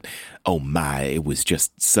all, but oh my, it was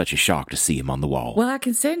just such a shock to see him on the wall. Well, I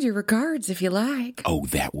can send you regards if you like. Oh,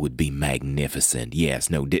 that would be magnificent. Yes,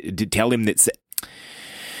 no, tell him that.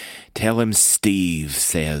 Tell him Steve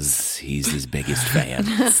says he's his biggest fan.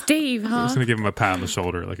 Steve, huh? I was going to give him a pat on the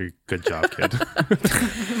shoulder, like a good job, kid.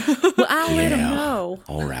 Well, I'll let him know.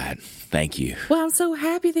 All right. Thank you. Well, I'm so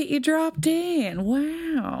happy that you dropped in.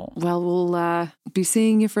 Wow. Well, we'll be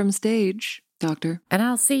seeing you from stage, Doctor. And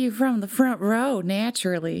I'll see you from the front row,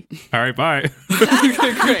 naturally. All right, bye.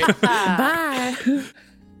 Great. Bye.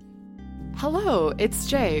 Hello, it's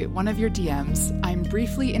Jay, one of your DMs. I'm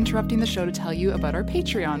briefly interrupting the show to tell you about our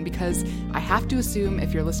Patreon because I have to assume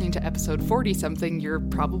if you're listening to episode 40-something, you're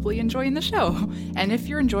probably enjoying the show. And if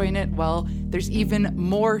you're enjoying it, well, there's even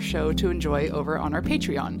more show to enjoy over on our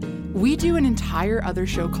Patreon. We do an entire other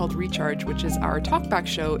show called Recharge, which is our talkback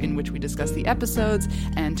show in which we discuss the episodes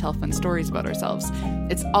and tell fun stories about ourselves.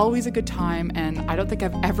 It's always a good time, and I don't think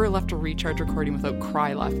I've ever left a Recharge recording without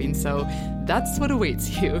cry laughing, so that's what awaits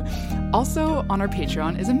you. Also, on our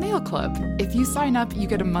Patreon is a mail club. If you sign up, you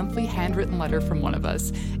get a monthly handwritten letter from one of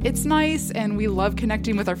us. It's nice, and we love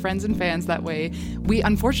connecting with our friends and fans that way. We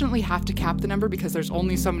unfortunately have to cap the number because there's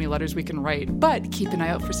only so many letters we can write, but keep an eye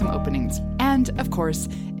out for some openings. And, of course,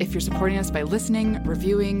 if you're supporting us by listening,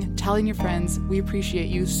 reviewing, telling your friends, we appreciate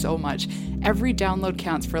you so much. Every download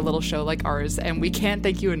counts for a little show like ours, and we can't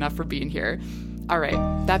thank you enough for being here. All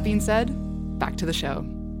right, that being said, back to the show.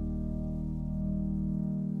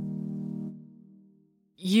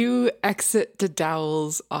 You exit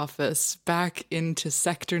Dowell's office back into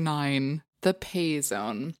Sector 9, the pay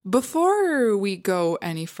zone. Before we go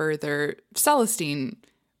any further, Celestine,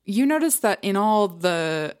 you notice that in all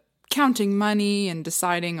the counting money and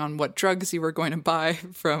deciding on what drugs you were going to buy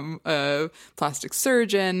from a plastic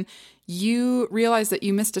surgeon, you realize that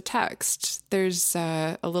you missed a text. There's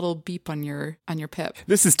a little beep on your pip.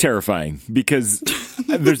 This is terrifying because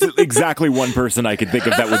there's exactly one person I could think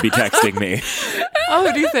of that would be texting me. Oh,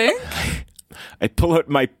 do you think? I pull out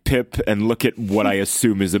my pip and look at what I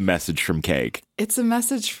assume is a message from Cake. It's a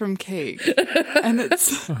message from Cake, and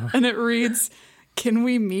it reads, "Can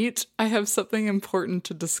we meet? I have something important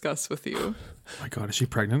to discuss with you." Oh my God, is she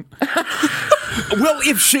pregnant? Well,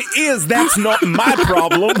 if she is, that's not my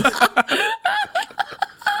problem.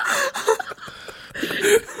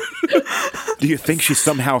 Do you think she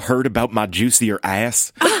somehow heard about my juicier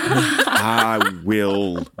ass? I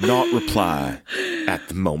will not reply at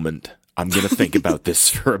the moment. I'm going to think about this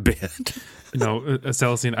for a bit. No,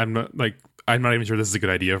 Celestine, I'm not even sure this is a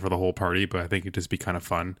good idea for the whole party, but I think it'd just be kind of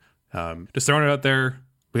fun. Just throwing it out there.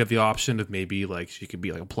 We have the option of maybe she could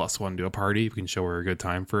be like a +1 to a party. We can show her a good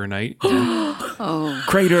time for a night. Oh,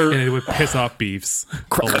 Crater. And it would piss off Beefs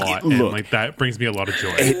a lot. Look, and that brings me a lot of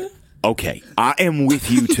joy. Okay, I am with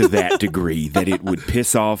you to that degree that it would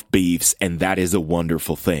piss off Beefs, and that is a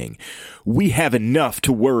wonderful thing. We have enough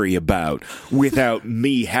to worry about without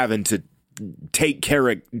me having to take care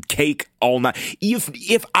of Cake all night.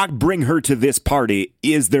 If I bring her to this party,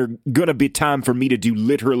 is there gonna be time for me to do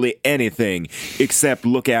literally anything except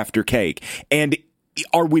look after Cake? And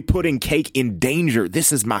are we putting Cake in danger?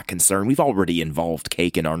 This is my concern. We've already involved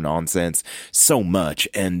Cake in our nonsense so much,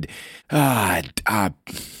 and I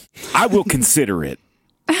will consider it.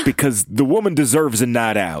 Because the woman deserves a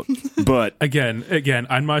night out. But again,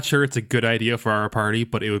 I'm not sure it's a good idea for our party,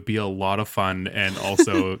 but it would be a lot of fun, and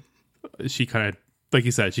also she kind of, like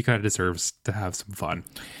you said, she kind of deserves to have some fun.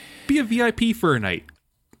 Be a VIP for a night.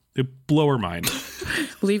 It'd blow her mind.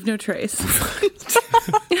 Leave no trace.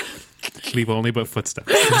 Leave only but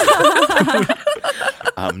footsteps.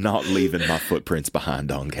 I'm not leaving my footprints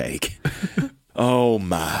behind on Cake. Oh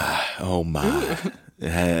my.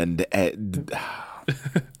 And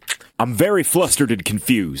I'm very flustered and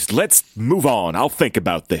confused. Let's move on. I'll think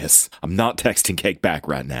about this. I'm not texting Cake back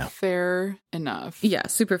right now. Fair enough. Yeah,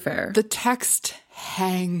 super fair. The text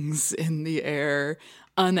hangs in the air,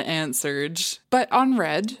 unanswered, but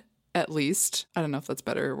unread, at least. I don't know if that's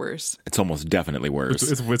better or worse. It's almost definitely worse.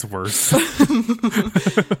 It's worse.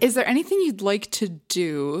 Is there anything you'd like to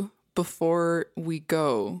do before we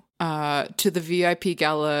go to the VIP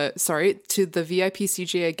Gala, to the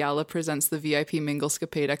VIPCGA Gala presents the VIP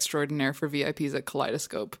Minglescapade Extraordinaire for VIPs at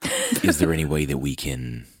Kaleidoscope. Is there any way that we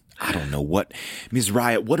can, I don't know, Ms.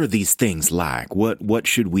 Riot, what are these things like? What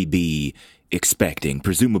should we be expecting?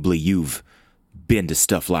 Presumably you've been to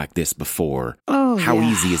stuff like this before. Oh, How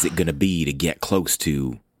yeah. easy is it going to be to get close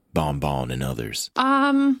to Bonbon and others?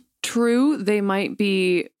 True. They might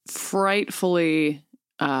be frightfully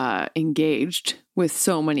engaged with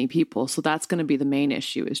so many people. So that's going to be the main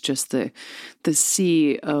issue, is just the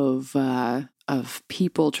sea of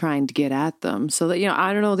people trying to get at them. So that,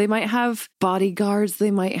 I don't know, they might have bodyguards,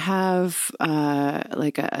 they might have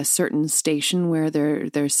like a certain station where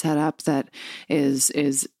they're set up that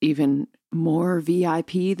is even more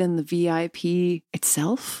VIP than the VIP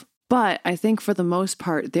itself. But I think for the most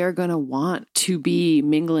part, they're going to want to be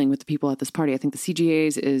mingling with the people at this party. I think the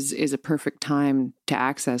CGAs is a perfect time to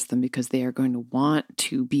access them, because they are going to want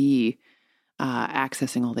to be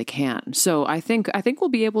accessing all they can. So I think we'll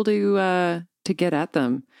be able to get at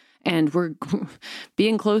them, and we're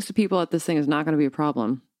being close to people at this thing is not going to be a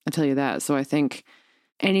problem. I'll tell you that. So I think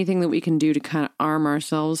anything that we can do to kind of arm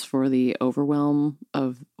ourselves for the overwhelm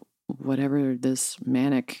of whatever this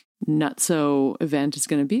manic nutso event is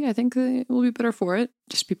going to be, I think we'll be better for it.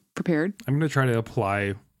 Just be prepared. I'm going to try to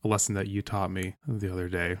apply a lesson that you taught me the other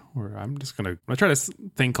day, where I'm going to try this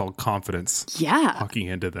thing called confidence. Yeah. Walking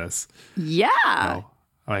into this. Yeah.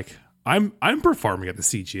 Like I'm performing at the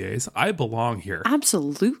CGAs. I belong here.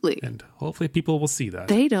 Absolutely. And hopefully people will see that.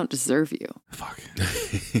 They don't deserve you. Fuck.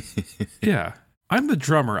 Yeah. I'm the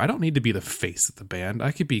drummer. I don't need to be the face of the band.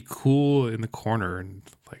 I could be cool in the corner and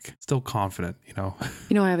like still confident,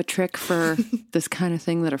 I have a trick for this kind of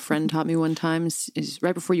thing that a friend taught me one time is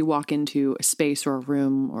right before you walk into a space or a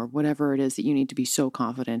room or whatever it is that you need to be so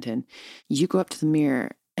confident in, you go up to the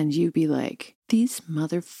mirror and you be like, these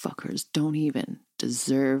motherfuckers don't even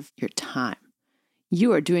deserve your time.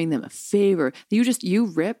 You are doing them a favor. You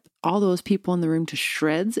rip all those people in the room to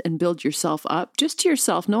shreds and build yourself up, just to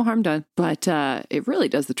yourself, no harm done. But it really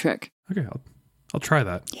does the trick. Okay, I'll try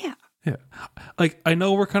that. Yeah. Yeah. Like, I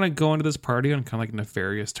know we're kind of going to this party on kind of like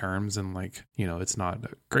nefarious terms, and like, it's not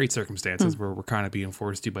great circumstances where we're kind of being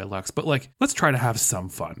forced to by Lux, but like, let's try to have some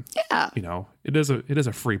fun. Yeah. It is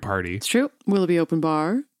a free party. It's true. Will it be open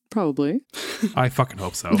bar? Probably. I fucking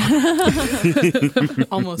hope so.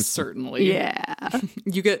 Almost certainly. Yeah.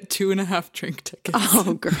 You get 2.5 drink tickets.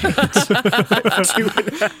 Oh, great.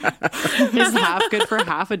 Is half good for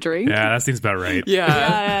half a drink? Yeah, that seems about right.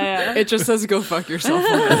 Yeah. It just says go fuck yourself.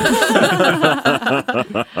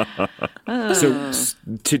 So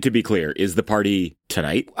to be clear, is the party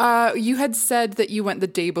tonight? You had said that you went the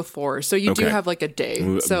day before, so you do have like a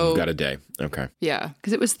day. So we've got a day. Okay. Yeah.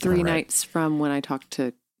 Because it was 3 nights from when I talked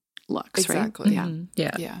to Lux, exactly. Right?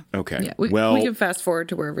 Yeah. Yeah. Okay. Yeah. We can fast forward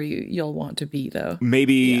to wherever you'll want to be, though.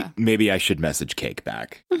 Maybe I should message Cake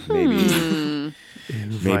back. Maybe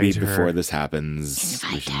before this happens,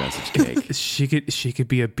 we should message Cake. She could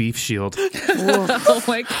be a beef shield. Oh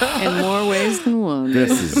my god! In more ways than one.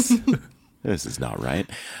 This is not right.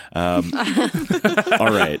 All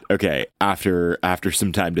right. Okay. After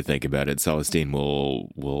some time to think about it, Celestine will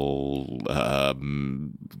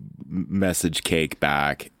message Cake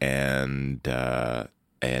back and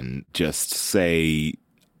just say,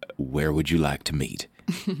 where would you like to meet?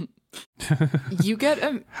 You get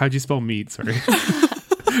a... How'd you spell meat? Sorry.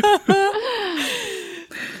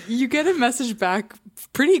 You get a message back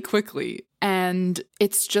pretty quickly, and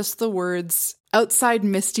it's just the words, outside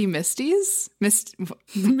Misty Misties? Missy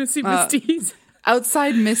Misties?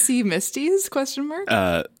 Outside Missy Misties? ?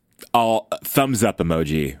 All thumbs up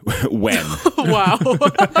emoji. When? Wow.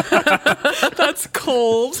 That's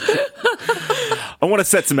cold. I want to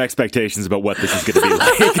set some expectations about what this is going to be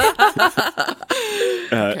like.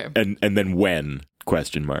 Okay. And then when? ?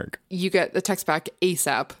 You get the text back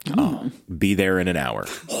ASAP. Oh, be there in an hour.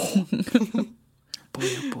 Boy,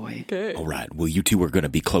 oh boy. Okay. All right. Well, you two are going to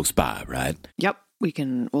be close by, right? Yep.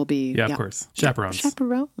 We'll be. Yeah, of course. Chaperones.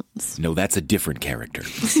 No, that's a different character.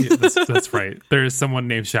 Yeah, that's right. There is someone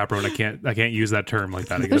named Chaperone. I can't use that term like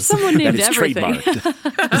that. I There's guess. someone named that is everything.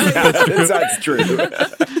 trademarked. That's true.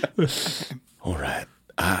 All right.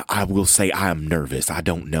 I will say I am nervous. I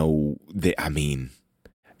don't know that. I mean,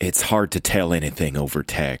 it's hard to tell anything over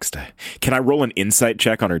text. Can I roll an insight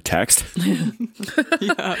check on her text?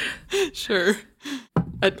 Yeah, sure.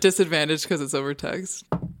 At disadvantage because it's over text.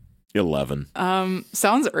 11.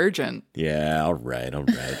 Sounds urgent. Yeah, all right. All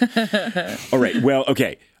right, well,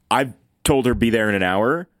 okay. I've told her be there in an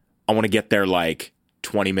hour. I want to get there like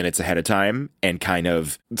 20 minutes ahead of time and kind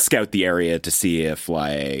of scout the area to see if,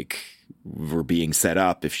 like, we're being set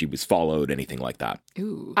up, if she was followed, anything like that.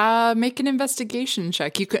 Ooh. Make an investigation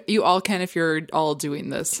check. You all can if you're all doing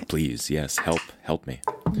this. Please, yes, help me.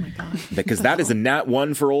 Oh my god. Because that is a nat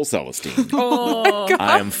 1 for old Celestine. Oh,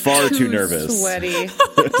 I am far too nervous. Sweaty.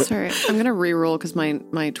 Sorry, I'm gonna re-roll because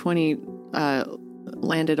my 20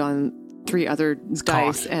 landed on 3 other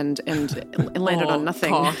dice and landed on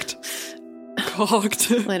nothing. Cocked.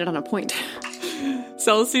 Landed on a point.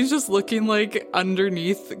 Celestine's just looking like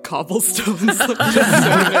underneath cobblestones. Just so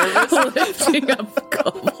nervous. Lifting up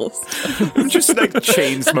cobblestones. Just like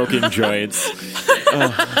chain smoking joints.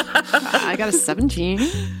 I got a 17.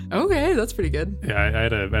 Okay, that's pretty good. Yeah, I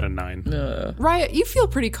had a 9. Riot, you feel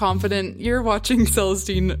pretty confident. You're watching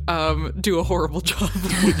Celestine do a horrible job.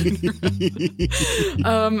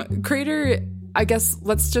 Crater, I guess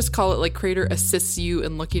let's just call it like Crater assists you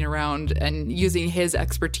in looking around and using his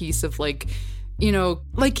expertise of like, you know,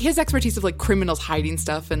 like his expertise of like criminals hiding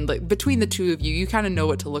stuff, and like between the two of you, you kind of know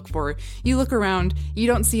what to look for. You look around, you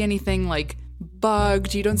don't see anything like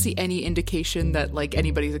bugged, you don't see any indication that like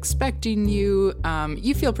anybody's expecting you.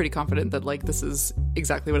 You feel pretty confident that like this is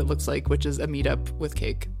exactly what it looks like, which is a meetup with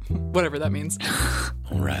cake, whatever that means.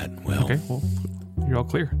 All right, well. Okay, well, you're all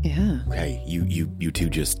clear. Yeah. Okay, you two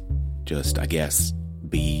just I guess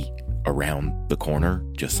be around the corner.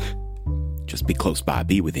 Just be close by.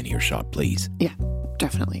 Be within earshot, please. Yeah,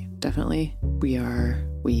 definitely.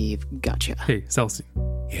 We've got you. Hey, Celestine.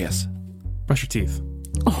 Yes. Brush your teeth.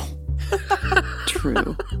 Oh,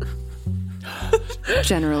 true.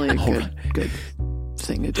 Generally a good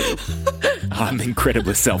thing to do. I'm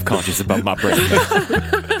incredibly self-conscious about my breath.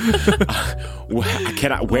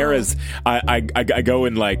 Whereas I go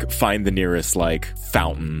and like find the nearest like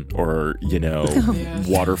fountain or, you know,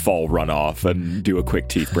 waterfall runoff and do a quick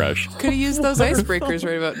teeth brush. Could have used those icebreakers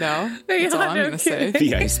right about now. That's all I'm going to say.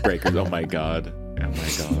 The icebreakers, oh my god.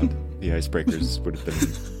 The icebreakers would have been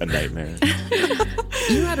a nightmare.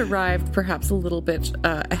 You had arrived perhaps a little bit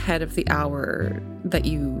ahead of the hour that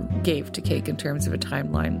you gave to Cake in terms of a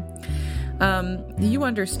timeline. You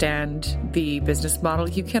understand the business model.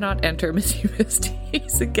 You cannot enter Miss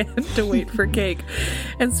Eustace again to wait for Cake.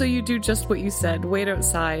 And so you do just what you said, wait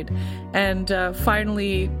outside. And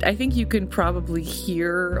finally, I think you can probably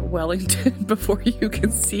hear Wellington before you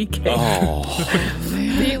can see Cake. Oh.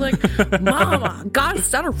 Being like, Mama, gotta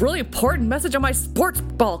send a really important message on my sports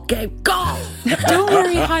ball game. Go! Don't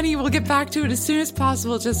worry, honey. We'll get back to it as soon as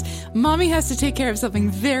possible. Just, Mommy has to take care of something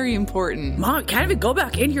very important. Mom, can't even go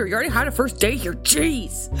back in here. You already had a first date here.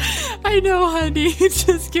 Jeez. I know, honey.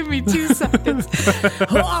 Just give me 2 seconds.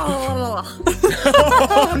 Oh,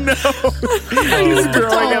 no. He's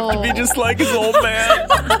growing up to be just like his old man.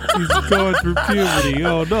 He's going through puberty.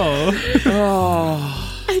 Oh, no. Oh.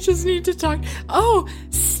 I just need to talk. Oh,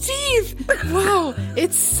 Steve! Wow,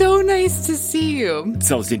 it's so nice to see you.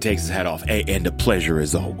 Celestine takes his hat off. And a pleasure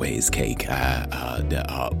as always, Cake.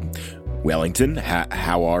 Wellington,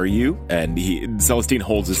 how are you? And Celestine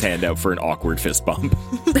holds his hand out for an awkward fist bump.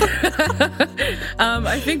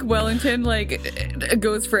 I think Wellington like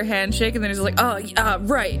goes for a handshake and then he's like,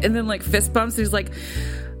 right. And then like fist bumps. He's like,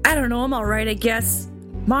 I don't know, I'm all right, I guess.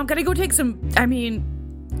 Mom, can I go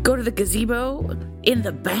go to the gazebo in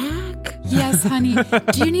the back? Yes, honey.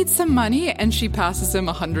 Do you need some money? And she passes him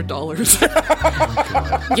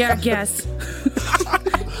 $100. Yeah, I guess.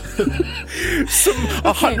 Some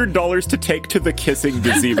 $100 to take to the kissing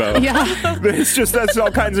gazebo. Yeah. It's just, that's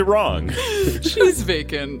all kinds of wrong. She's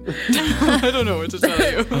vacant. I don't know what to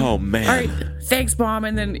tell you. Oh, man. All right, thanks, Mom.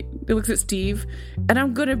 And then he looks at Steve, and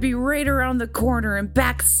I'm going to be right around the corner and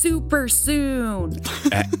back super soon.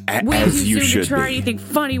 As you should to try be. anything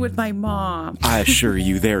funny with my mom. I assure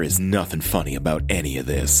you there is nothing funny about any of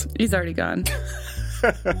this. He's already gone.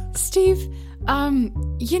 Steve,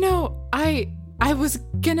 you know, I was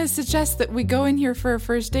gonna suggest that we go in here for a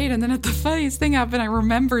first date, and then the funniest thing happened, I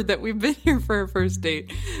remembered that we've been here for a first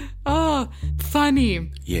date. Oh,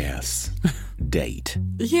 funny. Yes. Date.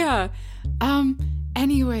 Yeah.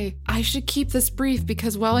 Anyway, I should keep this brief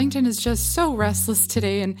because Wellington is just so restless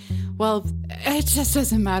today, and, well, it just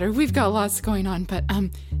doesn't matter. We've got lots going on, but,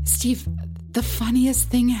 Steve, the funniest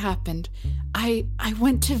thing happened. I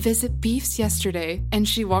went to visit Beefs yesterday, and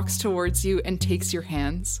she walks towards you and takes your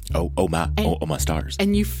hands. Oh my stars.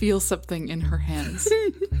 And you feel something in her hands.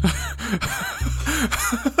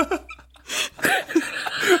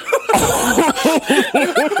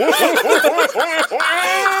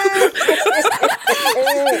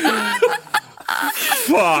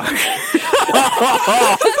 Fuck.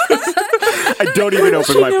 I don't even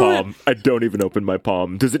open my palm. I don't even open my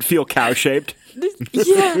palm. Does it feel cow-shaped?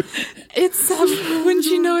 Yeah, it's wouldn't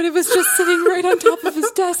you know it? It was just sitting right on top of his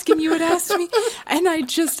desk, and you had asked me, and I'm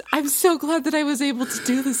so glad that I was able to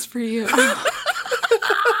do this for you.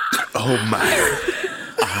 Oh my!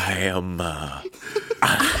 I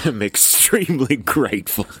am extremely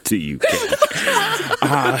grateful to you, Kate.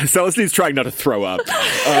 Celestine's trying not to throw up.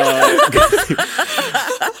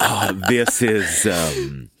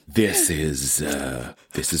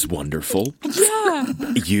 This is wonderful. Yeah.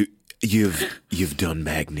 You've done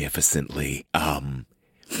magnificently.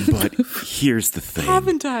 But here's the thing.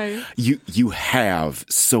 Haven't I? You have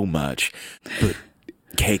so much, but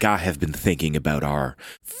Cake, I have been thinking about our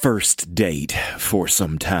first date for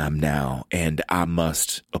some time now, and I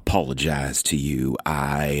must apologize to you.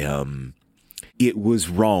 It was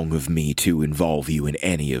wrong of me to involve you in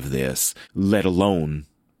any of this, let alone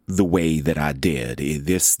the way that I did.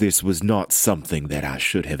 This was not something that I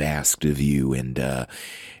should have asked of you, and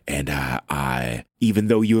I even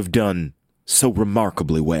though you have done so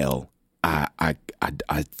remarkably well, I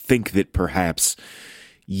think that perhaps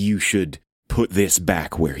you should put this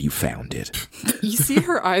back where you found it. You see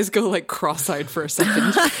her eyes go like cross-eyed for a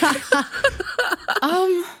second.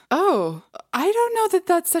 Oh, I don't know that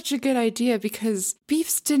that's such a good idea because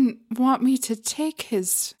Beefs didn't want me to take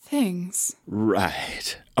his things.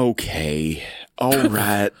 Right. Okay. All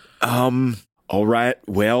right. All right.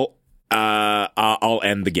 Well, I'll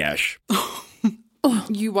end the gash.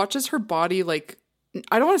 You watch as her body, like,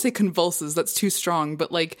 I don't want to say convulses, that's too strong,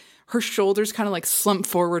 but like her shoulders kind of like slump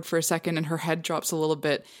forward for a second and her head drops a little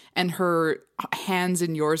bit and her hands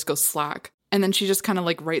in yours go slack. And then she just kind of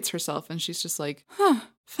like rights herself and she's just like,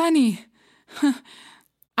 funny.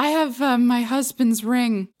 I have my husband's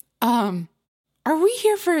ring. Are we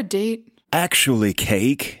here for a date? Actually,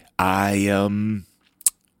 Cake, I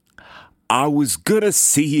was gonna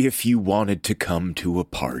see if you wanted to come to a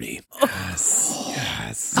party.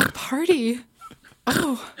 Yes. A party?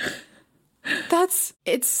 Oh,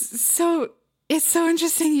 it's so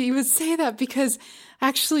interesting you would say that because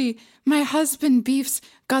actually my husband Beefs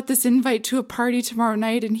got this invite to a party tomorrow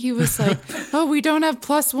night and he was like, oh, we don't have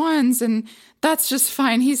 +1s and that's just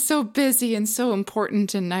fine. He's so busy and so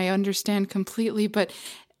important and I understand completely, but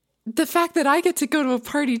the fact that I get to go to a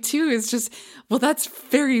party too is just, well, that's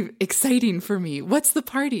very exciting for me. What's the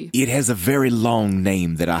party? It has a very long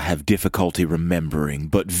name that I have difficulty remembering,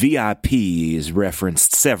 but VIP is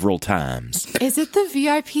referenced several times. Is it the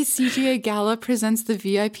VIPCGA Gala presents the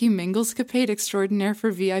VIP Minglescapade Extraordinaire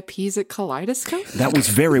for VIPs at Kaleidoscope? That was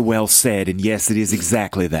very well said, and yes, it is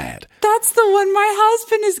exactly that. That's the one my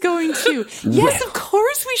husband is going to. Yes, of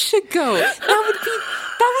course we should go.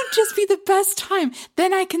 That would just be the best time.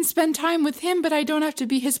 Then I can spend time with him, but I don't have to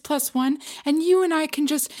be his +1. And you and I can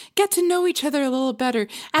just get to know each other a little better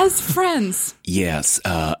as friends. Yes,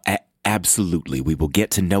 absolutely. We will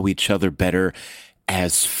get to know each other better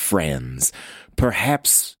as friends.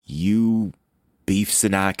 Perhaps you, Beefs,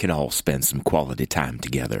 and I can all spend some quality time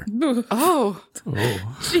together. Oh.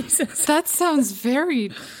 Jesus. That sounds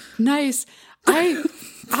very nice.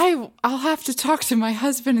 I'll have to talk to my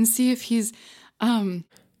husband and see if he's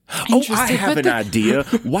interested. I have an idea.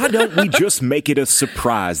 Why don't we just make it a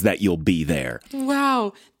surprise that you'll be there?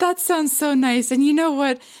 Wow, that sounds so nice. And you know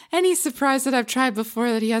what? Any surprise that I've tried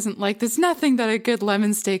before that he hasn't liked, there's nothing that a good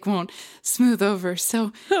lemon steak won't smooth over.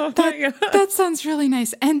 So that sounds really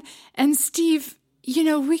nice. And Steve, you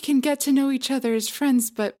know, we can get to know each other as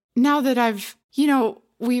friends, but now that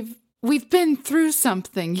we've been through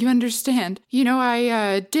something, you understand. You know,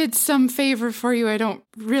 I did some favor for you I don't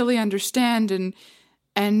really understand, and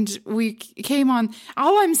we came on.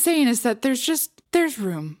 All I'm saying is that there's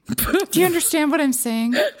room. Do you understand what I'm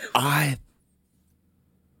saying? Do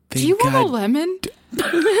you want a lemon?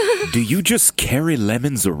 Do you just carry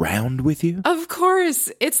lemons around with you? Of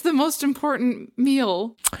course. It's the most important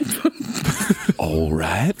meal. All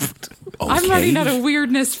right. Okay. I'm running out of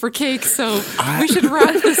weirdness for cake, so we should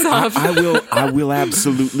wrap this up. I will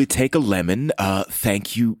absolutely take a lemon.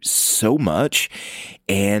 Thank you so much.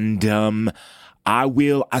 And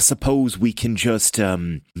I suppose we can just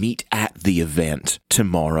meet at the event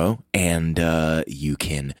tomorrow, and you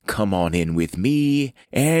can come on in with me,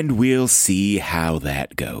 and we'll see how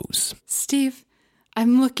that goes. Steve,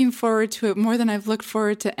 I'm looking forward to it more than I've looked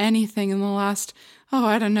forward to anything in the last,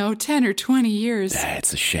 10 or 20 years.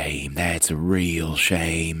 That's a shame. That's a real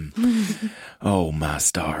shame. Oh, my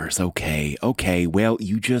stars. Okay. Well,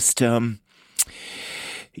 you just take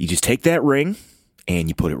that ring, and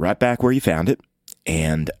you put it right back where you found it.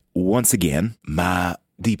 And once again, my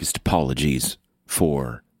deepest apologies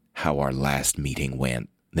for how our last meeting went.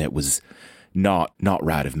 That was not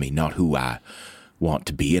right of me, not who I want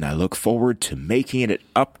to be, and I look forward to making it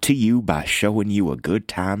up to you by showing you a good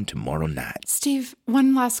time tomorrow night. Steve,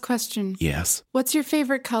 one last question. Yes? What's your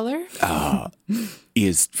favorite color?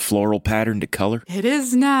 Is floral patterned a color? It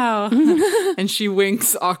is now. And she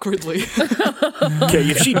winks awkwardly.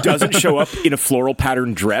 Okay, if she doesn't show up in a floral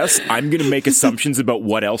pattern dress, I'm going to make assumptions about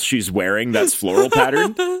what else she's wearing that's floral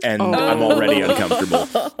pattern, and I'm already uncomfortable.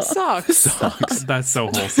 Socks. That's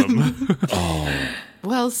so wholesome.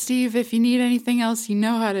 Well, Steve, if you need anything else, you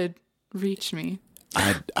know how to reach me.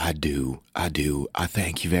 I do. I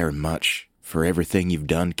thank you very much for everything you've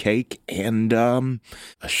done, Cake, and I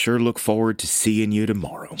sure look forward to seeing you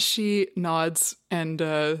tomorrow. She nods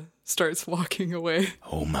and starts walking away.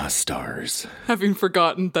 Oh, my stars. Having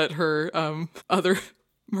forgotten that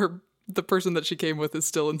the person that she came with is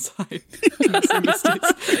still inside.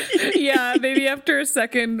 Yeah, maybe after a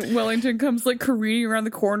second, Wellington comes like careening around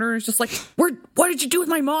the corner and is just like, what did you do with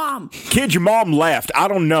my mom? Kid, your mom left. I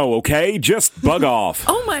don't know, okay? Just bug off.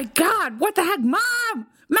 Oh my God, what the heck? Mom,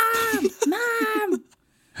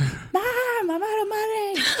 I'm out of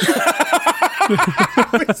money.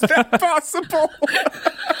 Is that possible?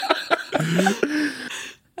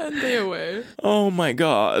 And they away. Oh my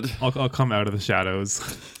God. I'll come out of the shadows.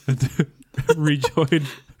 Rejoin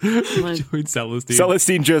Celestine.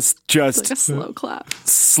 Celestine just Like a slow clap.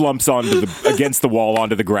 slumps against the wall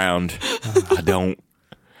onto the ground.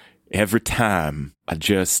 Every time I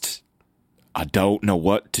don't know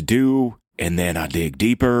what to do, and then I dig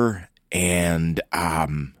deeper, and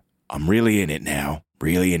I'm really in it now.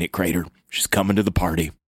 Really in it, Crater. She's coming to the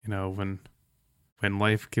party. You know, when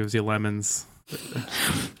life gives you lemons,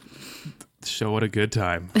 show it a good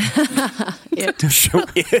time. Show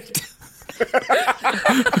it.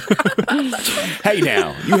 Hey,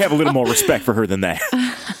 now, you have a little more respect for her than that.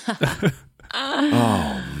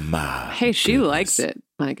 Oh, my. Hey, she likes it,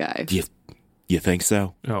 my guy. You think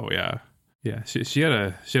so? Oh, yeah. Yeah, she had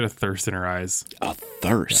a thirst in her eyes. A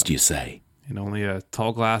thirst, you say? And only a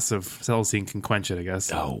tall glass of Celestine can quench it, I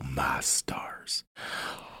guess. Oh, my stars.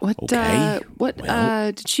 What, Okay.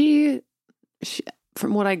 Did she,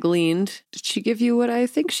 from what I gleaned, did she give you what I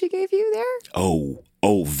think she gave you there?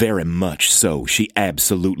 Oh, very much so. She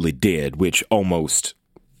absolutely did, which almost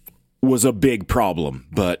was a big problem.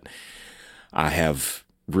 But I have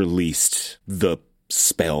released the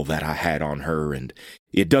spell that I had on her, and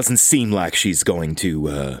it doesn't seem like she's going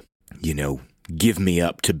to, give me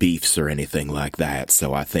up to beefs or anything like that.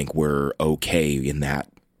 So I think we're okay in that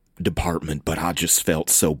department. But I just felt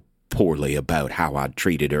so poorly about how I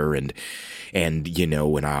treated her, and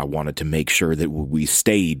I wanted to make sure that we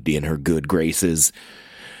stayed in her good graces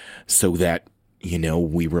so that,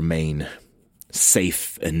 we remain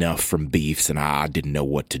safe enough from beefs, and I didn't know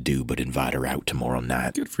what to do but invite her out tomorrow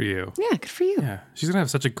night. Good for you. Yeah, good for you. Yeah, she's going to have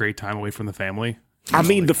such a great time away from the family. I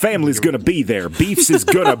mean, the family's going to be there. Beefs is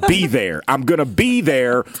going to be there. I'm going to be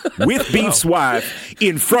there with Beef's wife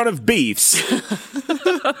in front of Beefs.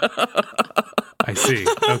 I see.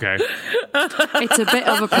 Okay. It's a bit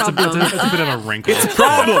of a problem. It's a bit of a wrinkle. It's a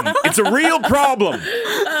problem. It's a real problem.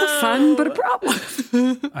 Fun, but a problem.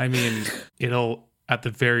 I mean, it'll, at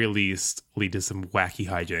the very least, lead to some wacky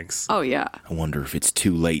hijinks. Oh, yeah. I wonder if it's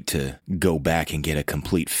too late to go back and get a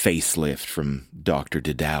complete facelift from Dr.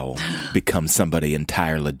 Didowell, become somebody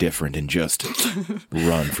entirely different, and just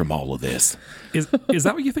run from all of this. Is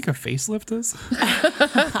that what you think a facelift is?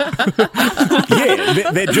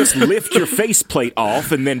 Yeah, they just lift your faceplate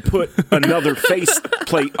off and then put another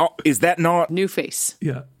faceplate on. Is that not new face?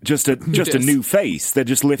 Yeah, just a new face. They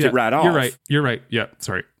just lift it right off. You're right. Yeah,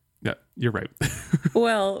 sorry. Yeah, you're right.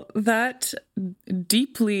 Well, that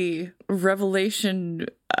deeply revelation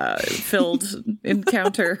filled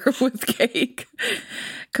encounter with Cake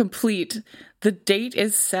complete. The date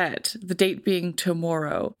is set, the date being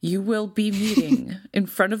tomorrow. You will be meeting in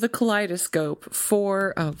front of the kaleidoscope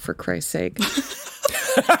for Christ's sake.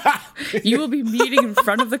 You will be meeting in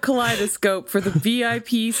front of the kaleidoscope for the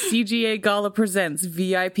VIPCGA Gala Presents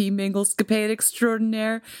VIP Minglescapade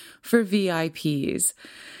Extraordinaire for VIPs.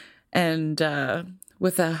 And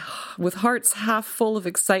with hearts half full of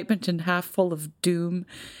excitement and half full of doom,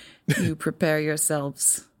 you prepare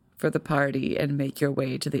yourselves for the party and make your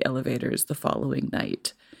way to the elevators the following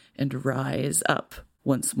night and rise up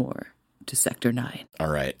once more to Sector 9.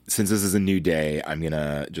 All right. Since this is a new day, I'm going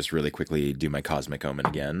to just really quickly do my Cosmic Omen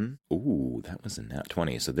again. Ooh, that was a nat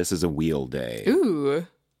 20. So this is a wheel day. Ooh,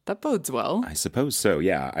 that bodes well. I suppose so,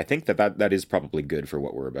 yeah. I think that is probably good for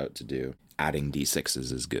what we're about to do. Adding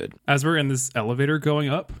D6s is good. As we're in this elevator going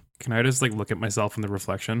up, can I just look at myself in the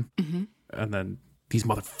reflection? Mm-hmm. And then these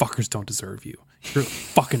motherfuckers don't deserve you. You're a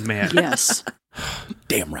fucking man. Yes.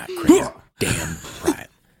 Damn right, Chris. Damn right.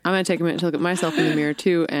 I'm going to take a minute to look at myself in the mirror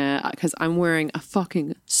too, because I'm wearing a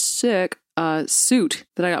fucking sick suit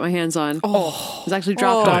that I got my hands on. Oh. It was actually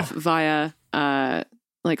dropped off via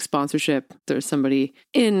sponsorship. There's somebody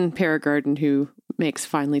in Paragarden who makes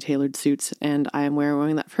finely tailored suits, and I am wearing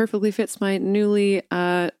one that perfectly fits my newly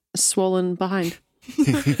swollen behind.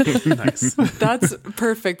 Nice. That's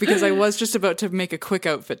perfect, because I was just about to make a quick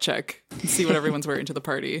outfit check and see what everyone's wearing to the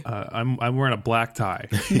party. I'm wearing a black tie.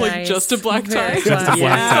 Like just a black tie? Just a black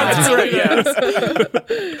tie. That's right,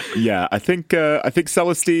 yes. Yeah, I think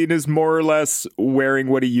Celestine is more or less wearing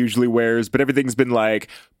what he usually wears, but everything's been like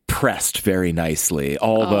pressed very nicely.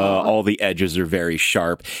 All the edges are very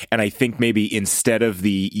sharp, and I think maybe instead of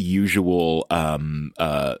the usual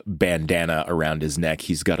bandana around his neck,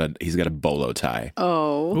 he's got a bolo tie.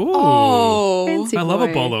 Fancy I love a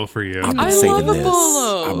boy. bolo for you. I've been I saving love a this.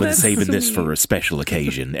 bolo. I've been That's saving this sweet. for a special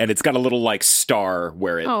occasion, and it's got a little like star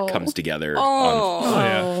where it comes together.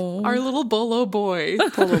 Oh, Our little bolo boy.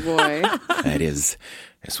 Polo boy. That's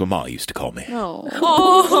what Ma used to call me.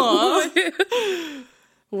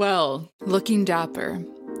 Well, looking dapper.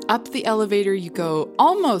 Up the elevator you go,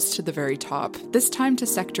 almost to the very top, this time to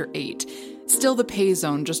Sector 8. Still the pay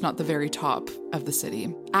zone, just not the very top of the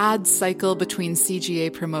city. Ads cycle between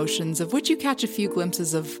CGA promotions, of which you catch a few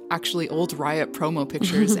glimpses of actually old Riot promo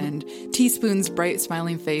pictures and Teaspoon's bright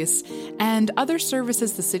smiling face, and other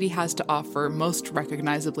services the city has to offer. Most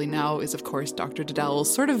recognizably now is, of course, Dr.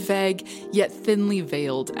 Dedowell's sort of vague, yet thinly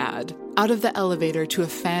veiled ad. Out of the elevator to a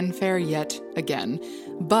fanfare yet again.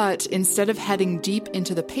 But instead of heading deep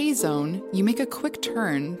into the pay zone, you make a quick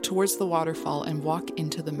turn towards the waterfall and walk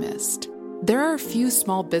into the mist. There are a few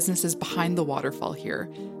small businesses behind the waterfall here,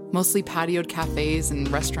 mostly patioed cafes and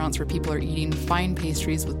restaurants where people are eating fine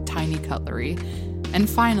pastries with tiny cutlery. And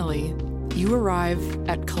finally, you arrive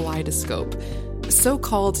at Kaleidoscope, so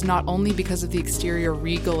called not only because of the exterior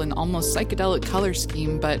regal and almost psychedelic color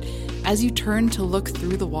scheme, but as you turn to look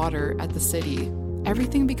through the water at the city,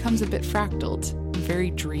 everything becomes a bit fractaled and very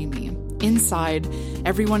dreamy. Inside,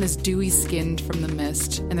 everyone is dewy-skinned from the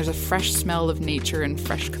mist, and there's a fresh smell of nature and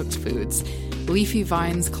fresh-cooked foods. Leafy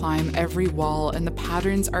vines climb every wall, and the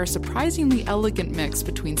patterns are a surprisingly elegant mix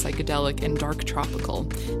between psychedelic and dark tropical.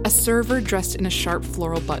 A server dressed in a sharp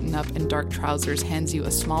floral button-up and dark trousers hands you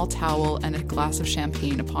a small towel and a glass of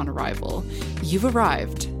champagne upon arrival. You've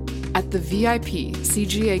arrived at the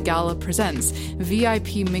VIPCGA Gala presents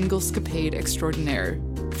VIP Minglescapade Extraordinaire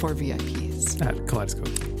for VIPs. At Kaleidoscope.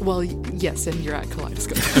 Well, yes, and you're at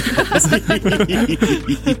Kaleidoscope.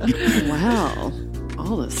 Wow.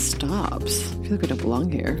 All the stops. I feel like I don't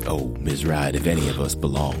belong here. Oh, Ms. Wright, if any of us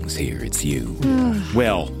belongs here, it's you.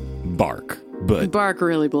 Well, Bark, but Bark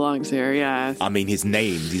really belongs here, yeah. I mean his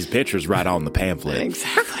picture's right on the pamphlet.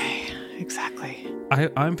 Exactly.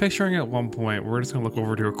 I'm picturing at one point we're just gonna look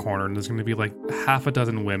over to a corner and there's gonna be like half a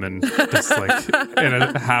dozen women just like in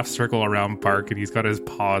a half circle around Bark, and he's got his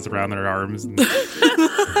paws around their arms and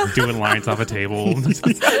doing lines off a table.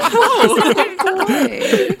 That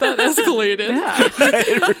escalated. Yeah.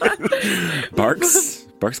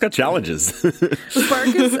 Bark's got challenges.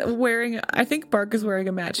 Bark is wearing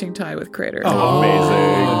a matching tie with Critter.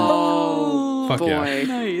 Amazing. Fuck boy. yeah.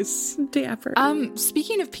 Nice. Dapper.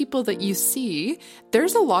 Speaking of people that you see,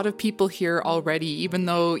 there's a lot of people here already, even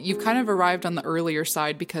though you've kind of arrived on the earlier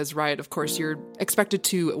side because Riot, of course, you're expected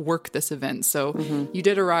to work this event. So you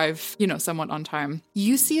did arrive, somewhat on time.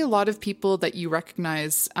 You see a lot of people that you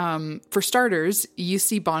recognize. For starters, you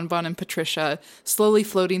see Bonbon and Patricia slowly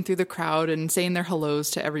floating through the crowd and saying their hellos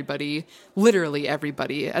to everybody, literally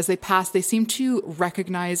everybody. As they pass, they seem to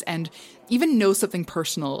recognize and even know something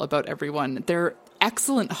personal about everyone. They're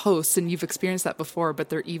excellent hosts, and you've experienced that before, but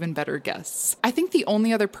they're even better guests. I think the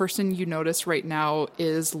only other person you notice right now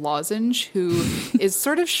is Lozenge, who is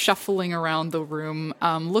sort of shuffling around the room,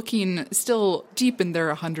 looking still deep in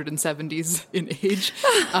their 170s in age,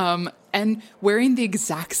 and wearing the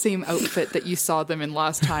exact same outfit that you saw them in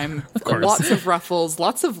last time. Lots of ruffles,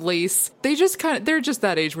 lots of lace. They're just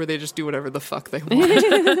that age where they just do whatever the fuck they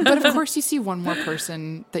want. But of course you see one more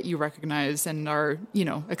person that you recognize and are,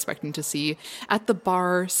 expecting to see. At the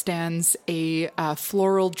bar stands a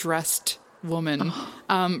floral dressed woman,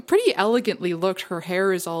 pretty elegantly looked. Her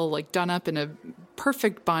hair is all like done up in a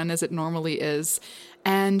perfect bun as it normally is.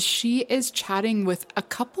 And she is chatting with a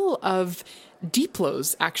couple of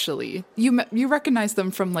Diplos, actually. You recognize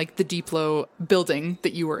them from like the Diplo building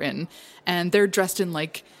that you were in, and they're dressed in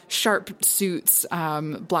like sharp suits,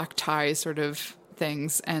 black ties, sort of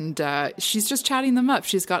things, and she's just chatting them up.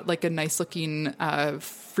 She's got like a nice looking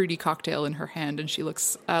fruity cocktail in her hand, and she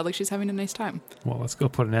looks like she's having a nice time. Well, let's go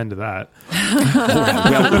put an end to that.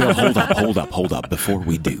 Hold up. Before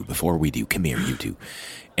we do, come here, you two.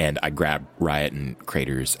 And I grab Riot and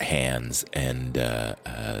Crater's hands, and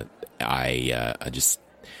I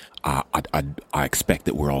expect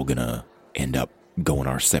that we're all gonna end up going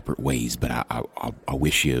our separate ways, but I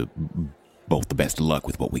wish you both the best of luck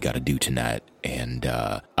with what we got to do tonight. And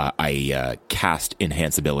I cast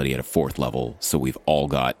Enhanceability at a 4th level, so we've all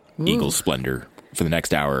got Eagle Splendor for the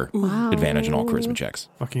next hour. Wow. Advantage on all charisma checks.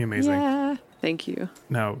 Fucking amazing. Yeah. Thank you.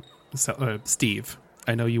 Now, Steve,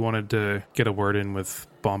 I know you wanted to get a word in with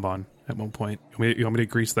Bonbon at one point. You want me to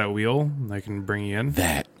grease that wheel and I can bring you in?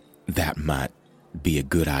 That might be a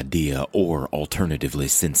good idea, or alternatively,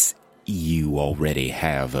 since you already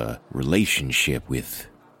have a relationship with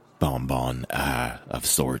Bonbon of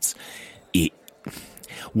sorts,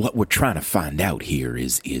 what we're trying to find out here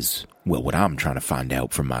is what I'm trying to find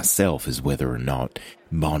out for myself is whether or not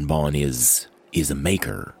Bonbon is a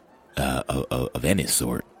maker of any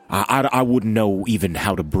sort. I wouldn't know even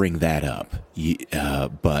how to bring that up,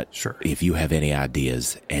 but sure. If you have any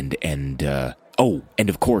ideas, and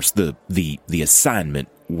of course the assignment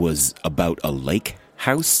was about a lake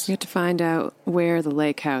house. You have to find out where the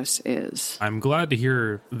lake house is. I'm glad to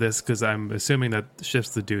hear this because I'm assuming that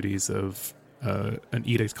shifts the duties of an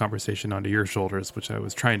edict conversation onto your shoulders, which I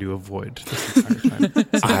was trying to avoid this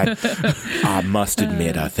entire time. I must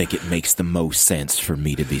admit, I think it makes the most sense for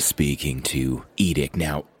me to be speaking to Edict.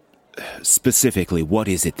 Now, specifically, what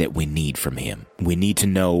is it that we need from him? We need to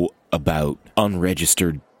know about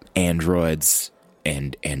unregistered androids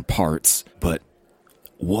and parts, but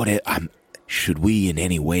should we in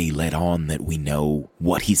any way let on that we know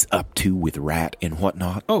what he's up to with Rat and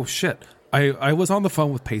whatnot? Oh, shit. I was on the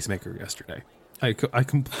phone with Pacemaker yesterday.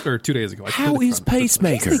 Or 2 days ago. How is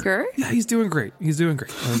Pacemaker? Yeah, he's doing great. I was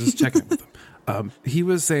just checking with him. He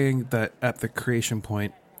was saying that at the creation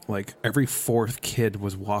point, like every 4th kid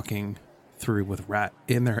was walking through with Rat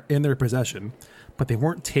in their possession, but they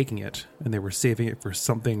weren't taking it, and they were saving it for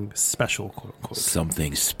something special, quote unquote.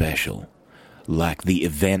 Something special. Like the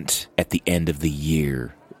event at the end of the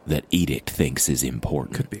year that Edict thinks is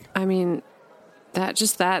important. Could be. I mean,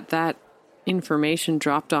 that information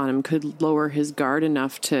dropped on him could lower his guard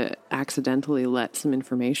enough to accidentally let some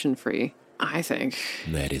information free, I think.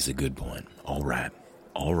 That is a good point. All right.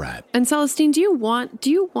 And Celestine, do you want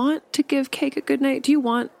to give Cake a good night? Do you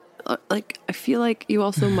want, I feel like you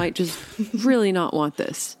also might just really not want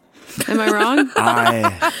this. Am I wrong?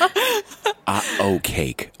 I owe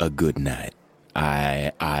Cake a good night.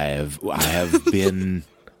 I have been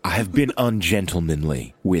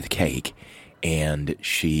ungentlemanly with Cake, and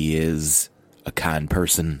she is a kind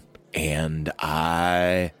person, and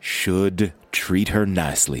I should treat her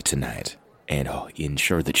nicely tonight and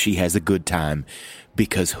ensure that she has a good time,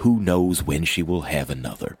 because who knows when she will have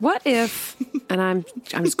another. What if, and I'm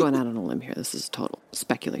just going out on a limb here, this is total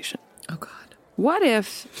speculation. Oh God. What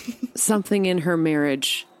if something in her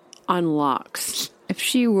marriage unlocks? If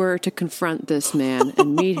she were to confront this man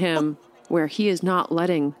and meet him where he is not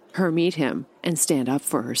letting her meet him and stand up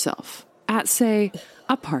for herself at, say,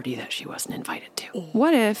 a party that she wasn't invited to.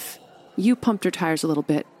 What if you pumped her tires a little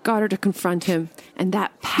bit, got her to confront him, and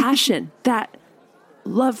that passion, that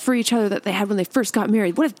love for each other that they had when they first got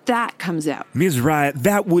married, what if that comes out? Ms. Riot,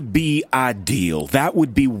 that would be ideal. That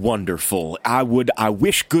would be wonderful. I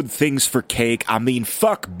wish good things for Cake. I mean,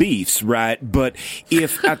 fuck beefs, right? But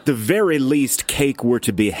if at the very least Cake were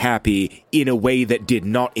to be happy in a way that did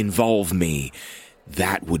not involve me,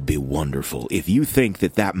 that would be wonderful. If you think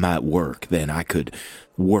that might work, then I could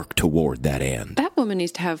work toward that end. That woman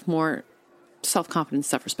needs to have more self-confidence,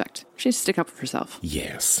 self-respect. She needs to stick up for herself.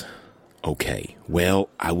 Yes. Okay, well,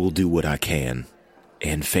 I will do what I can,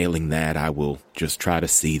 and failing that, I will just try to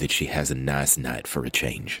see that she has a nice night for a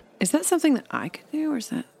change. Is that something that I could do, or is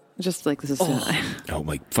that just like this is... Oh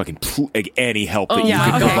my fucking... any help that you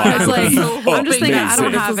can provide. It's I'm just thinking, I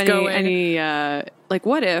don't have any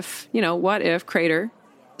what if Crater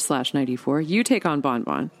 /94, you take on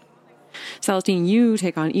Bonbon, Celestine, you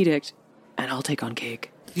take on Edict, and I'll take on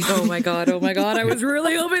Cake. Oh my god, I was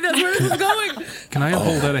really hoping that's where this was going. Can I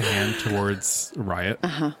hold out a hand towards Riot?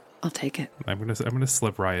 I'll take it. I'm gonna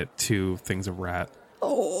slip Riot 2 things of Rat.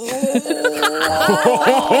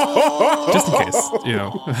 Just in case,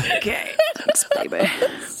 Okay. Thanks, baby.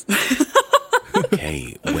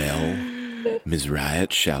 Okay, well, Ms.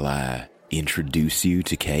 Riot, shall I introduce you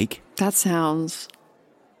to Cake? That sounds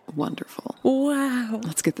wonderful. Wow.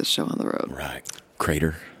 Let's get this show on the road. Right.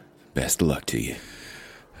 Crater, best of luck to you.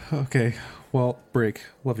 Okay. Well, break.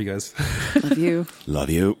 Love you guys. Love you. Love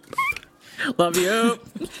you. Love you.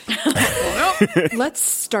 Let's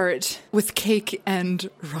start with Cake and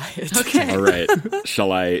Riot. Okay. All right.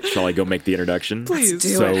 Shall I go make the introduction? Please. Let's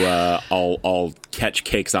do So it. I'll catch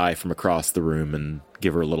Cake's eye from across the room and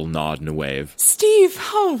give her a little nod and a wave. Steve,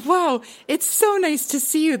 oh wow, it's so nice to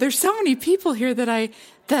see you. There's so many people here that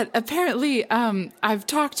apparently I've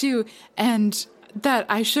talked to and that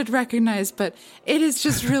I should recognize, but it is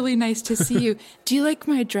just really nice to see you. Do you like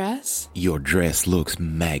my dress? Your dress looks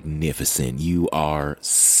magnificent. You are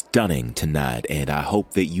stunning tonight, and I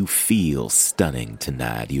hope that you feel stunning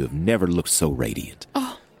tonight. You have never looked so radiant.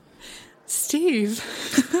 Oh, Steve.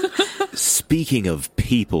 Speaking of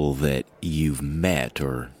people that you've met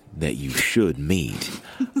or that you should meet,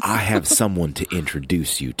 I have someone to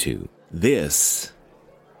introduce you to. This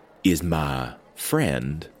is my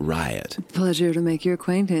friend, Riot. Pleasure to make your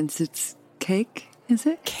acquaintance. It's Cake, is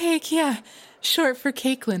it? Cake, yeah. Short for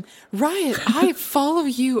Cakelin. Riot, I follow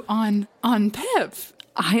you on Pip.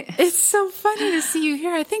 It's so funny to see you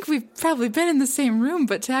here. I think we've probably been in the same room,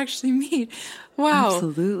 but to actually meet, wow.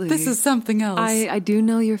 Absolutely. This is something else. I do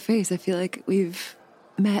know your face. I feel like we've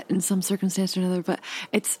met in some circumstance or another, but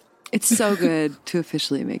it's so good to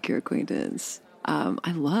officially make your acquaintance.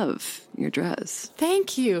 I love your dress.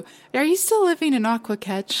 Thank you. Are you still living in Aqua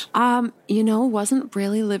Catch? Wasn't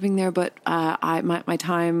really living there, but my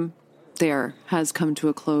time there has come to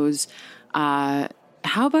a close.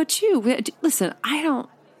 How about you? Listen, I don't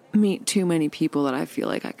meet too many people that I feel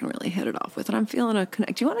like I can really hit it off with, and I'm feeling a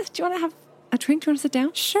connect. Do you want to have a drink? Do you want to sit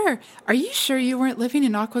down? Sure. Are you sure you weren't living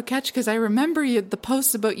in Aqua Catch? Because I remember the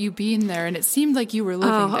posts about you being there, and it seemed like you were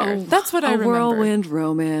living there. That's what I remember. A whirlwind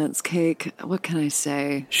romance, Cake. What can I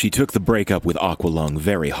say? She took the breakup with Aqualung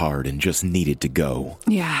very hard and just needed to go.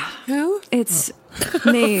 Yeah. Who? It's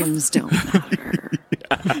names don't matter.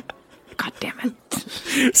 God damn it.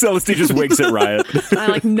 Celestine just winks at Riot.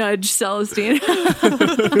 I nudge Celestine.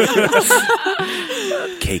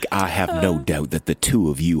 Cake, I have no doubt that the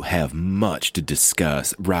two of you have much to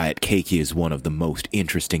discuss. Riot, Cake is one of the most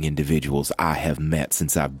interesting individuals I have met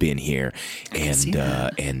since I've been here.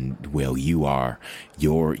 And well, you're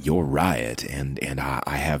Riot, and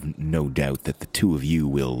I have no doubt that the two of you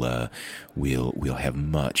will have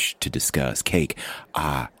much to discuss. Cake,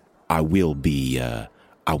 I will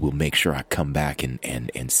make sure I come back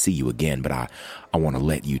and see you again, but I want to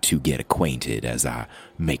let you two get acquainted as I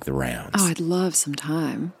make the rounds. Oh, I'd love some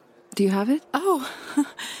time. Do you have it? Oh,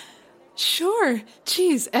 sure.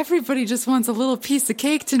 Jeez, everybody just wants a little piece of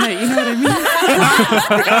cake tonight. You know what I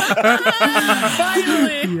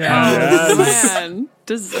mean? Finally. Yes. Man,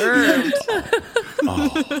 deserved.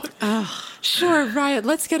 Sure, Riot,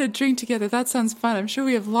 let's get a drink together. That sounds fun. I'm sure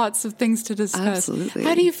we have lots of things to discuss. Absolutely.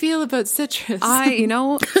 How do you feel about citrus?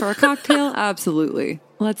 For a cocktail, absolutely.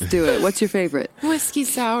 Let's do it. What's your favorite? Whiskey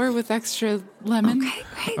sour with extra lemon. Okay,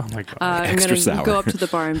 great. Oh my God. I'm going to go up to the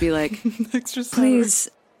bar and be like, extra sour. Please,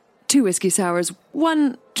 2 whiskey sours,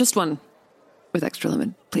 just one with extra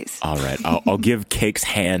lemon, please. All right, I'll give Cake's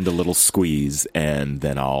hand a little squeeze, and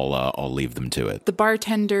then I'll leave them to it. The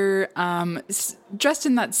bartender, dressed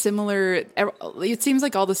in that similar. It seems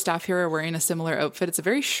like all the staff here are wearing a similar outfit. It's a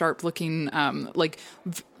very sharp-looking,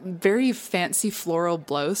 very fancy floral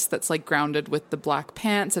blouse that's grounded with the black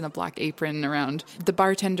pants and a black apron around. The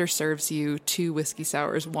bartender serves you 2 whiskey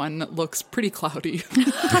sours. One looks pretty cloudy.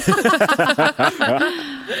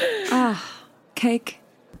 Cake.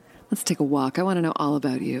 Let's take a walk. I want to know all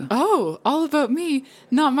about you. Oh, all about me.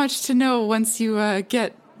 Not much to know once you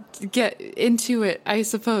get into it, I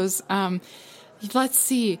suppose. Let's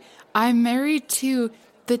see. I'm married to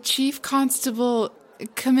the chief constable,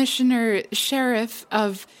 commissioner, sheriff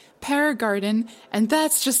of Paragarden, and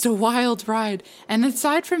that's just a wild ride. And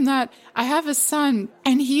aside from that, I have a son,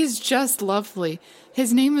 and he's just lovely.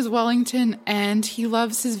 His name is Wellington, and he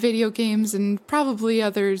loves his video games and probably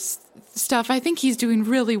other stuff. I think he's doing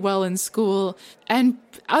really well in school. And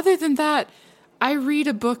other than that, I read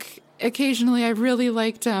a book occasionally. I really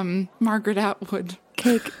liked Margaret Atwood.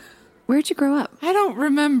 Cake, where'd you grow up? I don't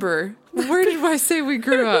remember. Where did I say we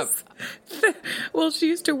grew up? Well, she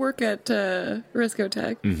used to work at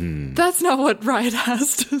Riscotech. Mm-hmm. That's not what Riot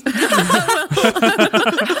asked.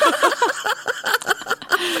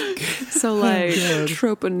 So,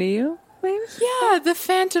 Troponeo, maybe? Yeah, the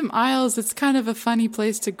Phantom Isles. It's kind of a funny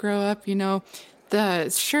place to grow up, you know.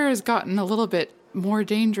 Sure has gotten a little bit more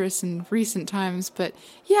dangerous in recent times, but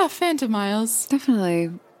yeah, Phantom Isles.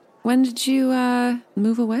 Definitely. When did you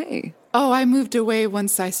move away? Oh, I moved away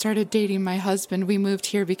once I started dating my husband. We moved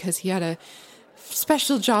here because he had a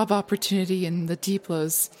special job opportunity in the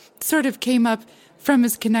Deeplows. Sort of came up from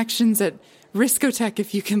his connections at Riscotech,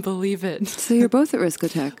 if you can believe it. So you're both at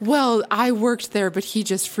Riscotech? Well, I worked there, but he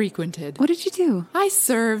just frequented. What did you do? I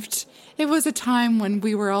served. It was a time when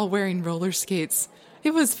we were all wearing roller skates.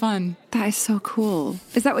 It was fun. That is so cool.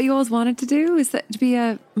 Is that what you always wanted to do? Is that to be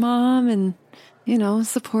a mom and,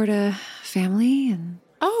 support a family? And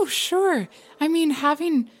Oh, sure. I mean,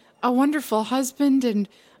 having a wonderful husband and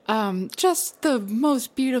just the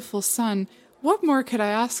most beautiful son. What more could I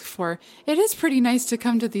ask for? It is pretty nice to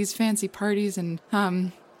come to these fancy parties and,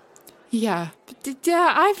 yeah.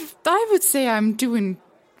 I would say I'm doing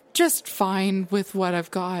just fine with what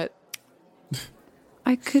I've got.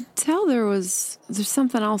 I could tell there's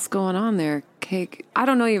something else going on there, Cake. I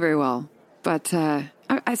don't know you very well, but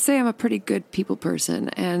I say I'm a pretty good people person,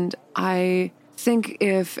 and I think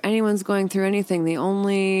if anyone's going through anything, the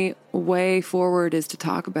only way forward is to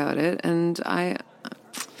talk about it, and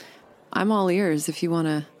I'm all ears if you want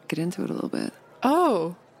to get into it a little bit.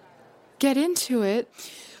 Oh, get into it?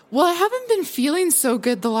 Well, I haven't been feeling so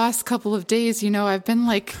good the last couple of days. I've been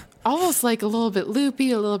almost a little bit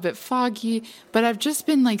loopy, a little bit foggy, but I've just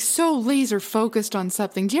been so laser focused on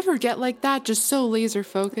something. Do you ever get like that? Just so laser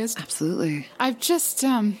focused? Absolutely. I've just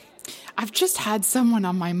had someone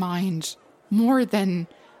on my mind more than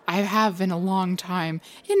I have in a long time,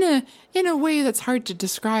 in a way that's hard to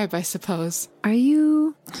describe, I suppose. Are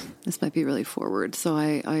you, this might be really forward, so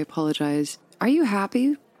I apologize. Are you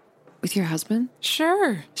happy with your husband?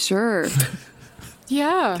 Sure.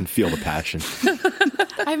 Yeah. I can feel the passion.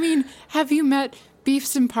 I mean, have you met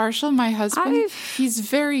Beef's Impartial, my husband? He's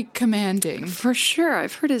very commanding. For sure,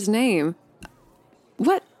 I've heard his name.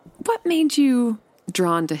 What made you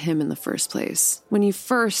drawn to him in the first place? When you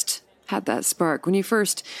first had that spark, when you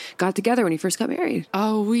first got together, when you first got married?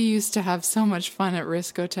 Oh, we used to have so much fun at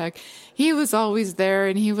Riscotech. He was always there,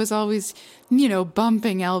 and he was always,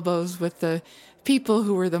 bumping elbows with the people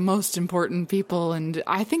who were the most important people, and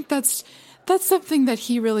I think that's something that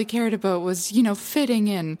he really cared about was, fitting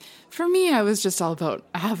in. For me, I was just all about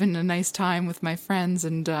having a nice time with my friends,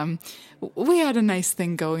 and we had a nice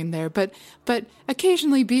thing going there. But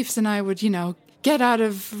occasionally, Beefs and I would, get out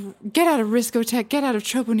of Riscotech, get out of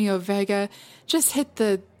Troponio Vega, just hit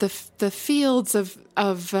the fields of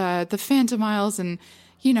the Phantom Isles, and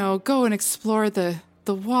go and explore the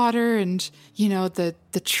water and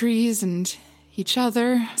the trees and each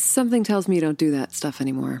other. Something tells me you don't do that stuff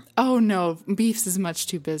anymore. Oh, no. Beefs is much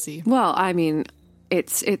too busy. Well, I mean,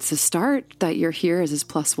 it's a start that you're here as his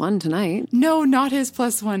 +1 tonight. No, not his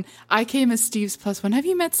 +1. I came as Steve's +1. Have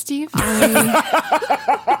you met Steve? I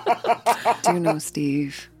do know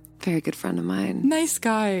Steve. Very good friend of mine. Nice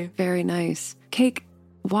guy. Very nice. Cake,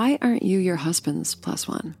 why aren't you your husband's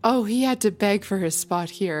 +1? Oh, he had to beg for his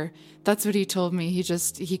spot here. That's what he told me.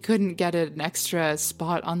 He couldn't get an extra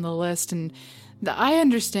spot on the list, and I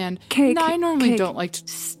understand. Cake, I normally Cake, don't like to...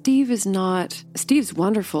 Steve's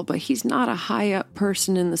wonderful, but he's not a high up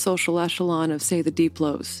person in the social echelon of, say, the deep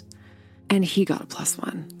lows. And he got a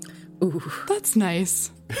 +1. Ooh. That's nice.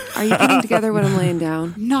 Are you getting together what I'm laying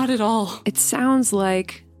down? Not at all. It sounds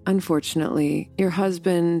like, unfortunately, your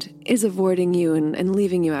husband is avoiding you and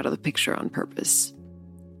leaving you out of the picture on purpose.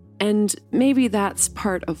 And maybe that's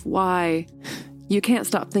part of why you can't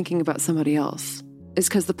stop thinking about somebody else. Is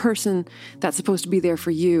because the person that's supposed to be there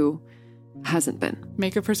for you hasn't been.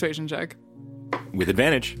 Make a persuasion check. With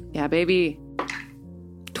advantage. Yeah, baby.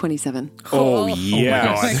 27. Oh,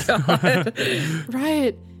 yes. Oh my God.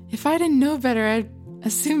 Right. If I didn't know better, I'd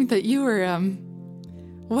assume that you were,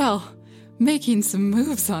 making some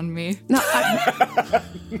moves on me. No,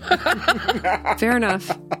 fair enough.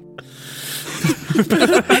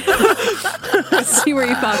 I see where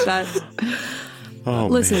you thought that. Oh,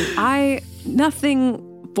 listen, man. Nothing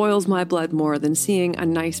boils my blood more than seeing a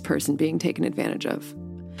nice person being taken advantage of.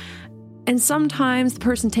 And sometimes the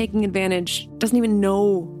person taking advantage doesn't even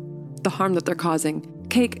know the harm that they're causing.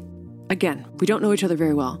 Cake, again, we don't know each other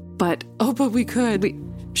very well, but... Oh, but we could.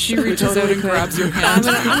 She reaches totally out and grabs your hand.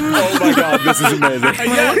 Oh my God, this is amazing. I'm going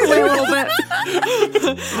to look away a little bit.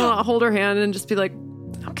 I'll hold her hand and just be like,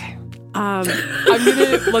 okay.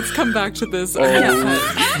 Let's come back to this. Oh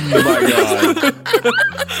my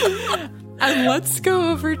God. And let's go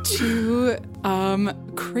over to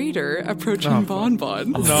Crater approaching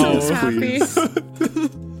Bonbon. No, so happy. please.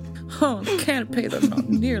 Oh, the canapes are not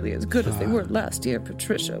nearly as good as they were last year,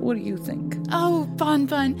 Patricia. What do you think? Oh,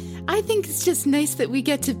 Bonbon, I think it's just nice that we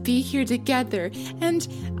get to be here together. And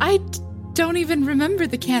I don't even remember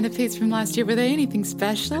the canapes from last year. Were they anything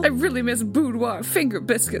special? I really miss Boudoir Finger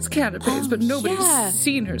Biscuits canapes, but nobody's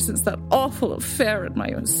seen her since that awful affair at my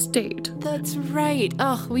estate. That's right.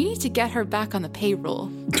 Oh, we need to get her back on the payroll.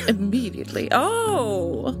 Immediately.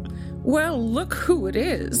 Oh, well, look who it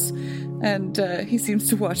is. And he seems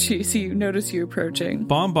to watch you, so you notice you approaching.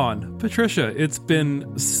 Bonbon, Patricia, it's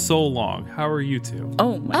been so long. How are you two?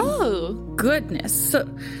 Oh, my goodness.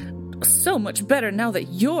 So much better now that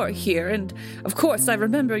you're here. And, of course, I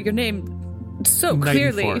remember your name so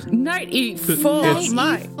clearly. 94.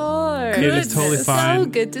 My goodness. It is totally fine. So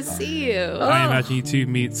good to see you. I imagine you two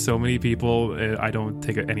meet so many people. I don't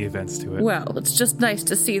take any offense to it. Well, it's just nice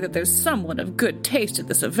to see that there's someone of good taste at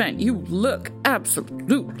this event. You look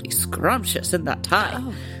absolutely scrumptious in that tie.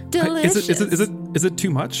 Oh, delicious. Is it too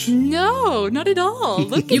much? No, not at all.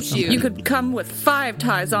 Look at you. You could come with 5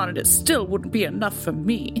 ties on it. It still wouldn't be enough for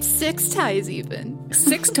me. 6 ties even.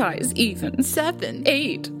 6 ties even. 7.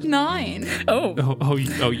 8. 9. Oh,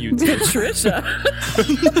 you two. Patricia.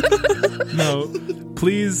 No,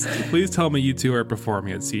 please tell me you two are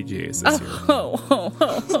performing at CGA's this year. Oh,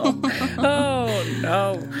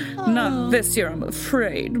 no. Not this year, I'm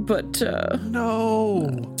afraid, but,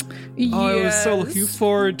 No. Yes. Oh, I was so looking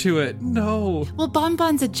forward to it. No. Well,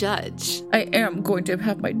 Bonbon's a judge. I am going to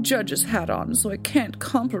have my judge's hat on, so I can't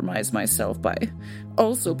compromise myself by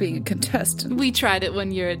also being a contestant. We tried it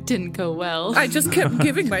one year. It didn't go well. I just kept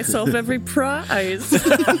giving myself every prize.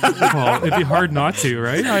 Well, it'd be hard not to,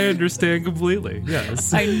 right? I understand completely.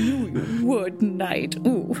 Yes. I knew you would, Knight.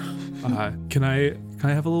 Ooh. Can I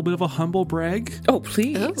have a little bit of a humble brag? Oh,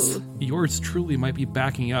 please. Oh. Yours truly might be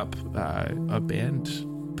backing up a band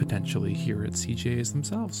potentially here at CJA's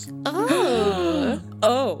themselves. Oh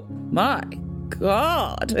my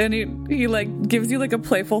God. And he like gives you like a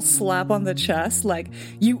playful slap on the chest, like,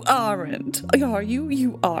 you aren't. Are you?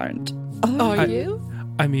 You aren't. Are you?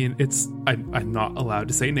 I mean, I'm not allowed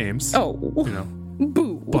to say names. Oh. You know.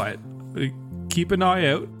 Boo. But keep an eye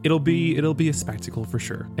out. It'll be a spectacle for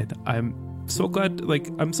sure. And I'm so glad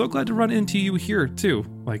to run into you here too.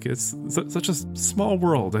 Like, it's such a small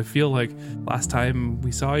world. I feel like last time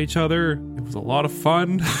we saw each other, it was a lot of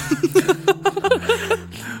fun.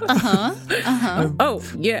 Oh,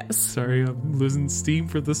 yes. Sorry, I'm losing steam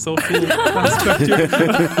for the social aspect here.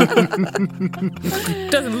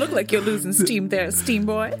 Doesn't look like you're losing steam there, Steam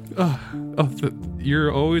Boy.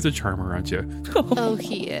 You're always a charmer, aren't you? Oh,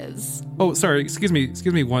 he is. Oh, sorry. Excuse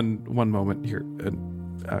me one moment here.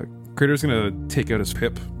 Crater's gonna take out his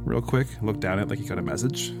pip real quick and look down at it like he got a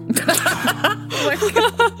message. Oh my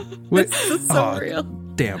God. Wait. This is so real.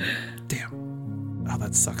 Damn. Oh,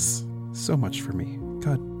 that sucks so much for me.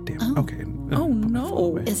 God damn. Oh. Okay. Oh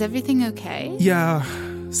no. Is everything okay? Yeah.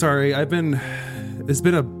 Sorry. There's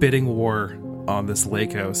been a bidding war on this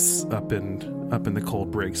lake house up in the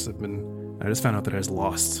cold breaks. I just found out that I was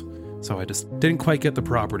lost. So I just didn't quite get the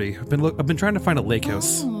property. I've been trying to find a lake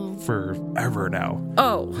house forever now.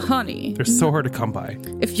 Oh, honey. They're so hard to come by.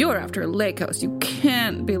 If you're after a lake house, you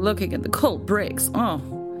can't be looking at the cold breaks. Oh,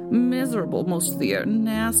 miserable most of the year.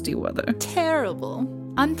 Nasty weather. Terrible.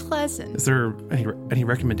 Unpleasant. Is there any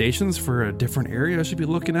recommendations for a different area I should be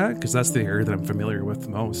looking at? Because that's the area that I'm familiar with the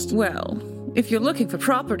most. Well, if you're looking for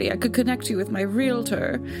property, I could connect you with my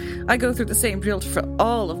realtor. I go through the same realtor for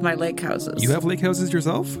all of my lake houses. You have lake houses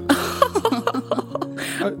yourself?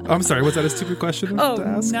 I'm sorry, was that a stupid question to ask?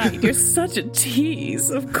 Oh, Knight, you're such a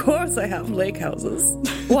tease. Of course I have lake houses.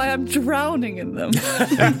 Why, I'm drowning in them.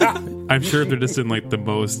 I'm sure they're just in like the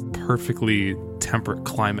most perfectly temperate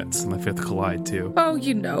climates in the Fifth Collide too. Oh,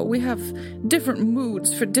 we have different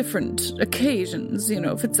moods for different occasions.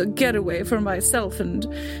 If it's a getaway for myself and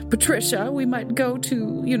Patricia, we might go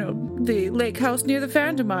to, the lake house near the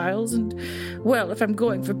Phantom Isles. And, well, if I'm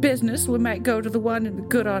going for business, we might go to the one in the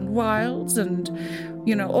Good on Wilds and,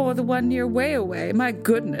 or the one near Way Away. My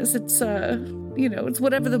goodness, it's, it's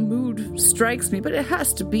whatever the mood strikes me, but it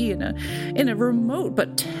has to be in a remote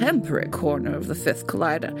but temperate corner of the Fifth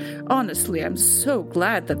Collide. Honestly, I'm so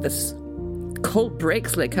glad that this Cold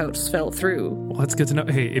Breaks Lake House fell through. Well, that's good to know.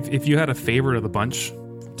 Hey, if you had a favorite of the bunch,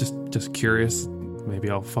 just curious, maybe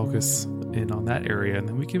I'll focus in on that area, and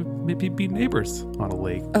then we can maybe be neighbors on a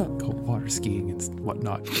lake, go water skiing and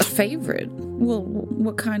whatnot. A favorite? Well,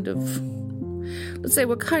 what kind of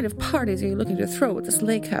parties are you looking to throw at this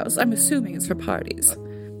lake house? I'm assuming it's for parties.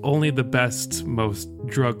 Only the best, most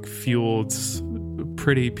drug-fueled,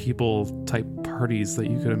 pretty people type parties that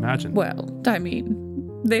you could imagine. Well, I mean,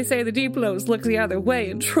 they say the deep lows look the other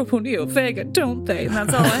way in Triple Neo Vega, don't they? And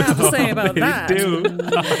that's all I have to say about that. They do.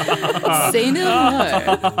 Say no more.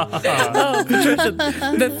 Oh, Patricia,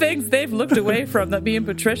 the things they've looked away from that me and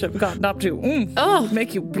Patricia have gotten up to, would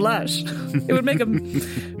make you blush. It would make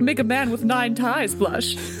a man with 9 ties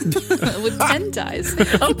blush. With 10 ties.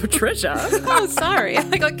 Oh, Patricia. Oh, sorry.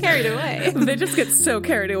 I got carried away. They just get so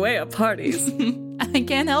carried away at parties. I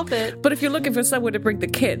can't help it. But if you're looking for someone to bring the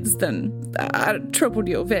kids, then Triple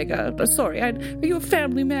Neo Vega. Sorry, are you a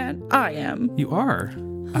family man? I am. You are.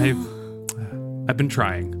 I've been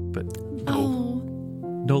trying, but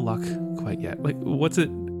no luck quite yet. Like, what's it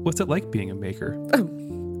like being a maker?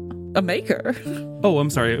 A maker? Oh, I'm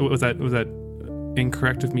sorry. Was that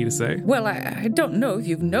incorrect of me to say? Well, I don't know if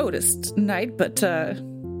you've noticed, Knight, but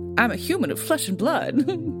I'm a human of flesh and blood.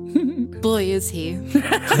 Boy, is he.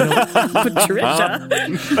 Patricia.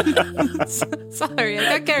 Sorry,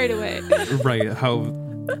 I got carried away. Right. How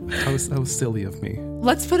silly of me.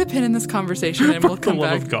 Let's put a pin in this conversation and we'll come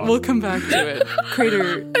back. We'll come back to it.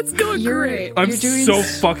 Crater, it's going great. I'm so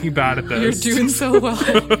fucking bad at this. You're doing so well.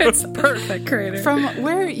 It's perfect, Crater. From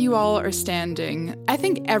where you all are standing, I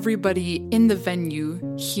think everybody in the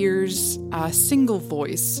venue hears a single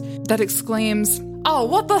voice that exclaims, "Oh,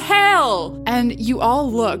 what the hell?" And you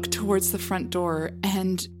all look towards the front door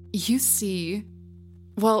and you see,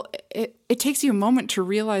 well, it takes you a moment to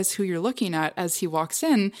realize who you're looking at as he walks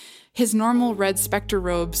in. His normal red Spectre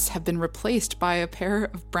robes have been replaced by a pair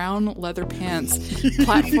of brown leather pants,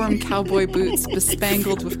 platform cowboy boots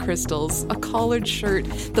bespangled with crystals, a collared shirt,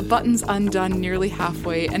 the buttons undone nearly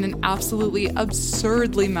halfway, and an absolutely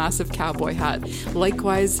absurdly massive cowboy hat,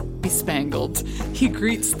 likewise bespangled. He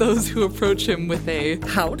greets those who approach him with a,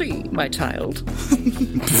 "Howdy, my child."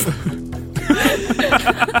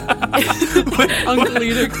 Uncle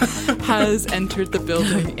Edic has entered the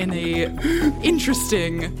building in a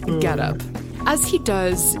interesting getup. As he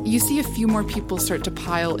does, you see a few more people start to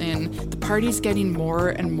pile in. The party's getting more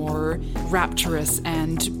and more rapturous,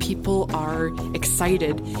 and people are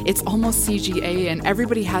excited. It's almost CGA, and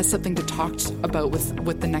everybody has something to talk about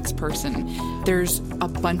with the next person. There's a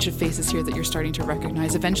bunch of faces here that you're starting to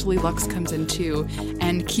recognize. Eventually, Lux comes in too,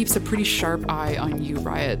 and keeps a pretty sharp eye on you,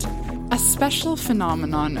 Riot. A special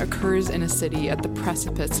phenomenon occurs in a city at the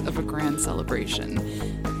precipice of a grand celebration.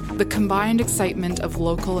 The combined excitement of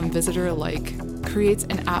local and visitor alike creates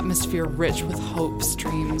an atmosphere rich with hopes,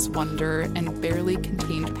 dreams, wonder, and barely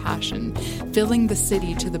contained passion, filling the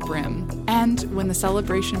city to the brim. And when the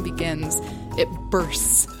celebration begins, it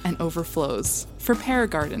bursts and overflows. For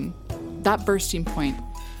Paragarden, that bursting point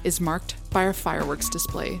is marked by a fireworks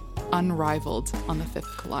display, unrivaled on the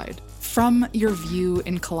Fifth Collide. From your view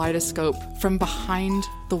in Kaleidoscope, from behind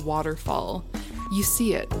the waterfall, you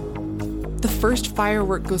see it. The first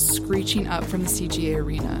firework goes screeching up from the CGA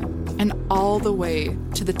arena and all the way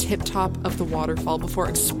to the tip top of the waterfall before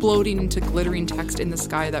exploding into glittering text in the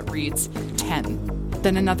sky that reads 10.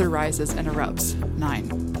 Then another rises and erupts,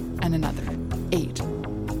 9, and another, 8,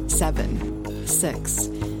 7, 6.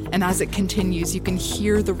 And as it continues, you can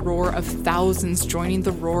hear the roar of thousands joining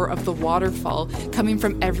the roar of the waterfall coming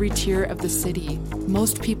from every tier of the city.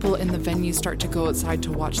 Most people in the venue start to go outside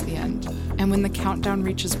to watch the end. And when the countdown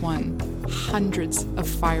reaches 1, hundreds of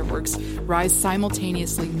fireworks rise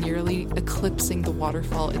simultaneously, nearly eclipsing the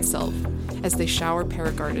waterfall itself, as they shower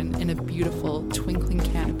Paragarden in a beautiful, twinkling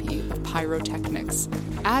canopy of pyrotechnics.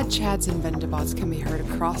 Ad chads and Vendabots can be heard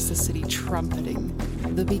across the city trumpeting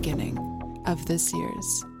the beginning of this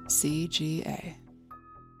year's CGA.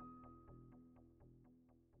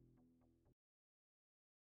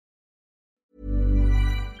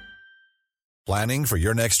 Planning for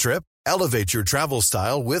your next trip? Elevate your travel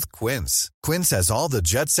style with Quince. Quince has all the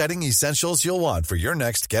jet-setting essentials you'll want for your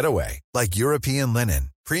next getaway, like European linen,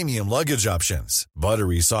 premium luggage options,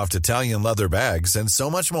 buttery soft Italian leather bags, and so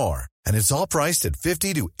much more. And it's all priced at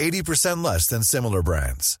 50 to 80% less than similar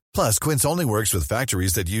brands. Plus, Quince only works with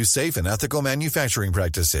factories that use safe and ethical manufacturing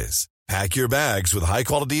practices. Pack your bags with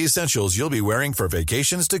high-quality essentials you'll be wearing for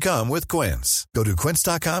vacations to come with Quince. Go to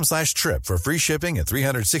quince.com/trip for free shipping and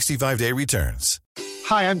 365-day returns.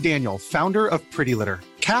 Hi, I'm Daniel, founder of Pretty Litter.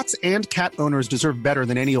 Cats and cat owners deserve better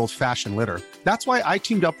than any old-fashioned litter. That's why I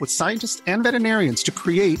teamed up with scientists and veterinarians to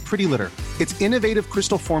create Pretty Litter. Its innovative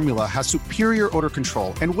crystal formula has superior odor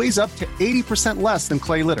control and weighs up to 80% less than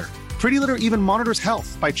clay litter. Pretty Litter even monitors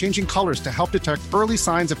health by changing colors to help detect early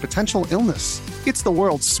signs of potential illness. It's the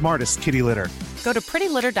world's smartest kitty litter. Go to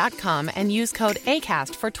prettylitter.com and use code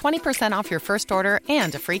ACAST for 20% off your first order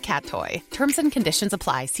and a free cat toy. Terms and conditions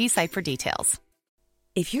apply. See site for details.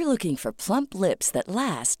 If you're looking for plump lips that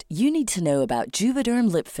last, you need to know about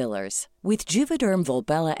Juvederm lip fillers. With Juvederm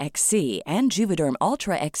Volbella XC and Juvederm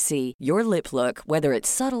Ultra XC, your lip look, whether it's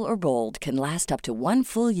subtle or bold, can last up to 1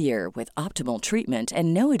 full year with optimal treatment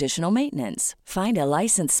and no additional maintenance. Find a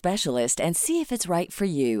licensed specialist and see if it's right for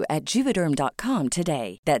you at Juvederm.com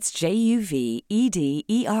today. That's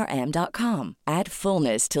JUVEDERM.com. Add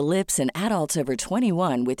fullness to lips in adults over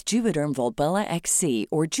 21 with Juvederm Volbella XC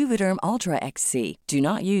or Juvederm Ultra XC. Do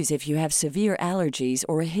not use if you have severe allergies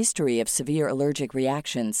or a history of severe allergic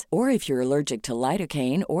reactions, or if you're allergic to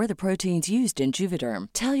lidocaine or the proteins used in Juvederm.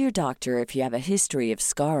 Tell your doctor if you have a history of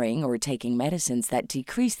scarring or taking medicines that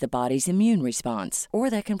decrease the body's immune response or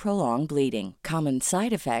that can prolong bleeding. Common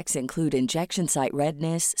side effects include injection site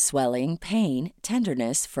redness, swelling, pain,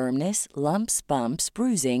 tenderness, firmness, lumps, bumps,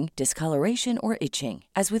 bruising, discoloration, or itching.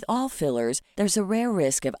 As with all fillers, there's a rare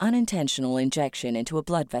risk of unintentional injection into a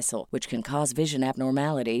blood vessel, which can cause vision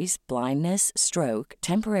abnormalities, blindness, stroke,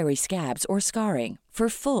 temporary scabs, or scarring. For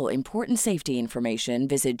full, important safety information,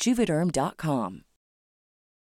 visit Juvederm.com.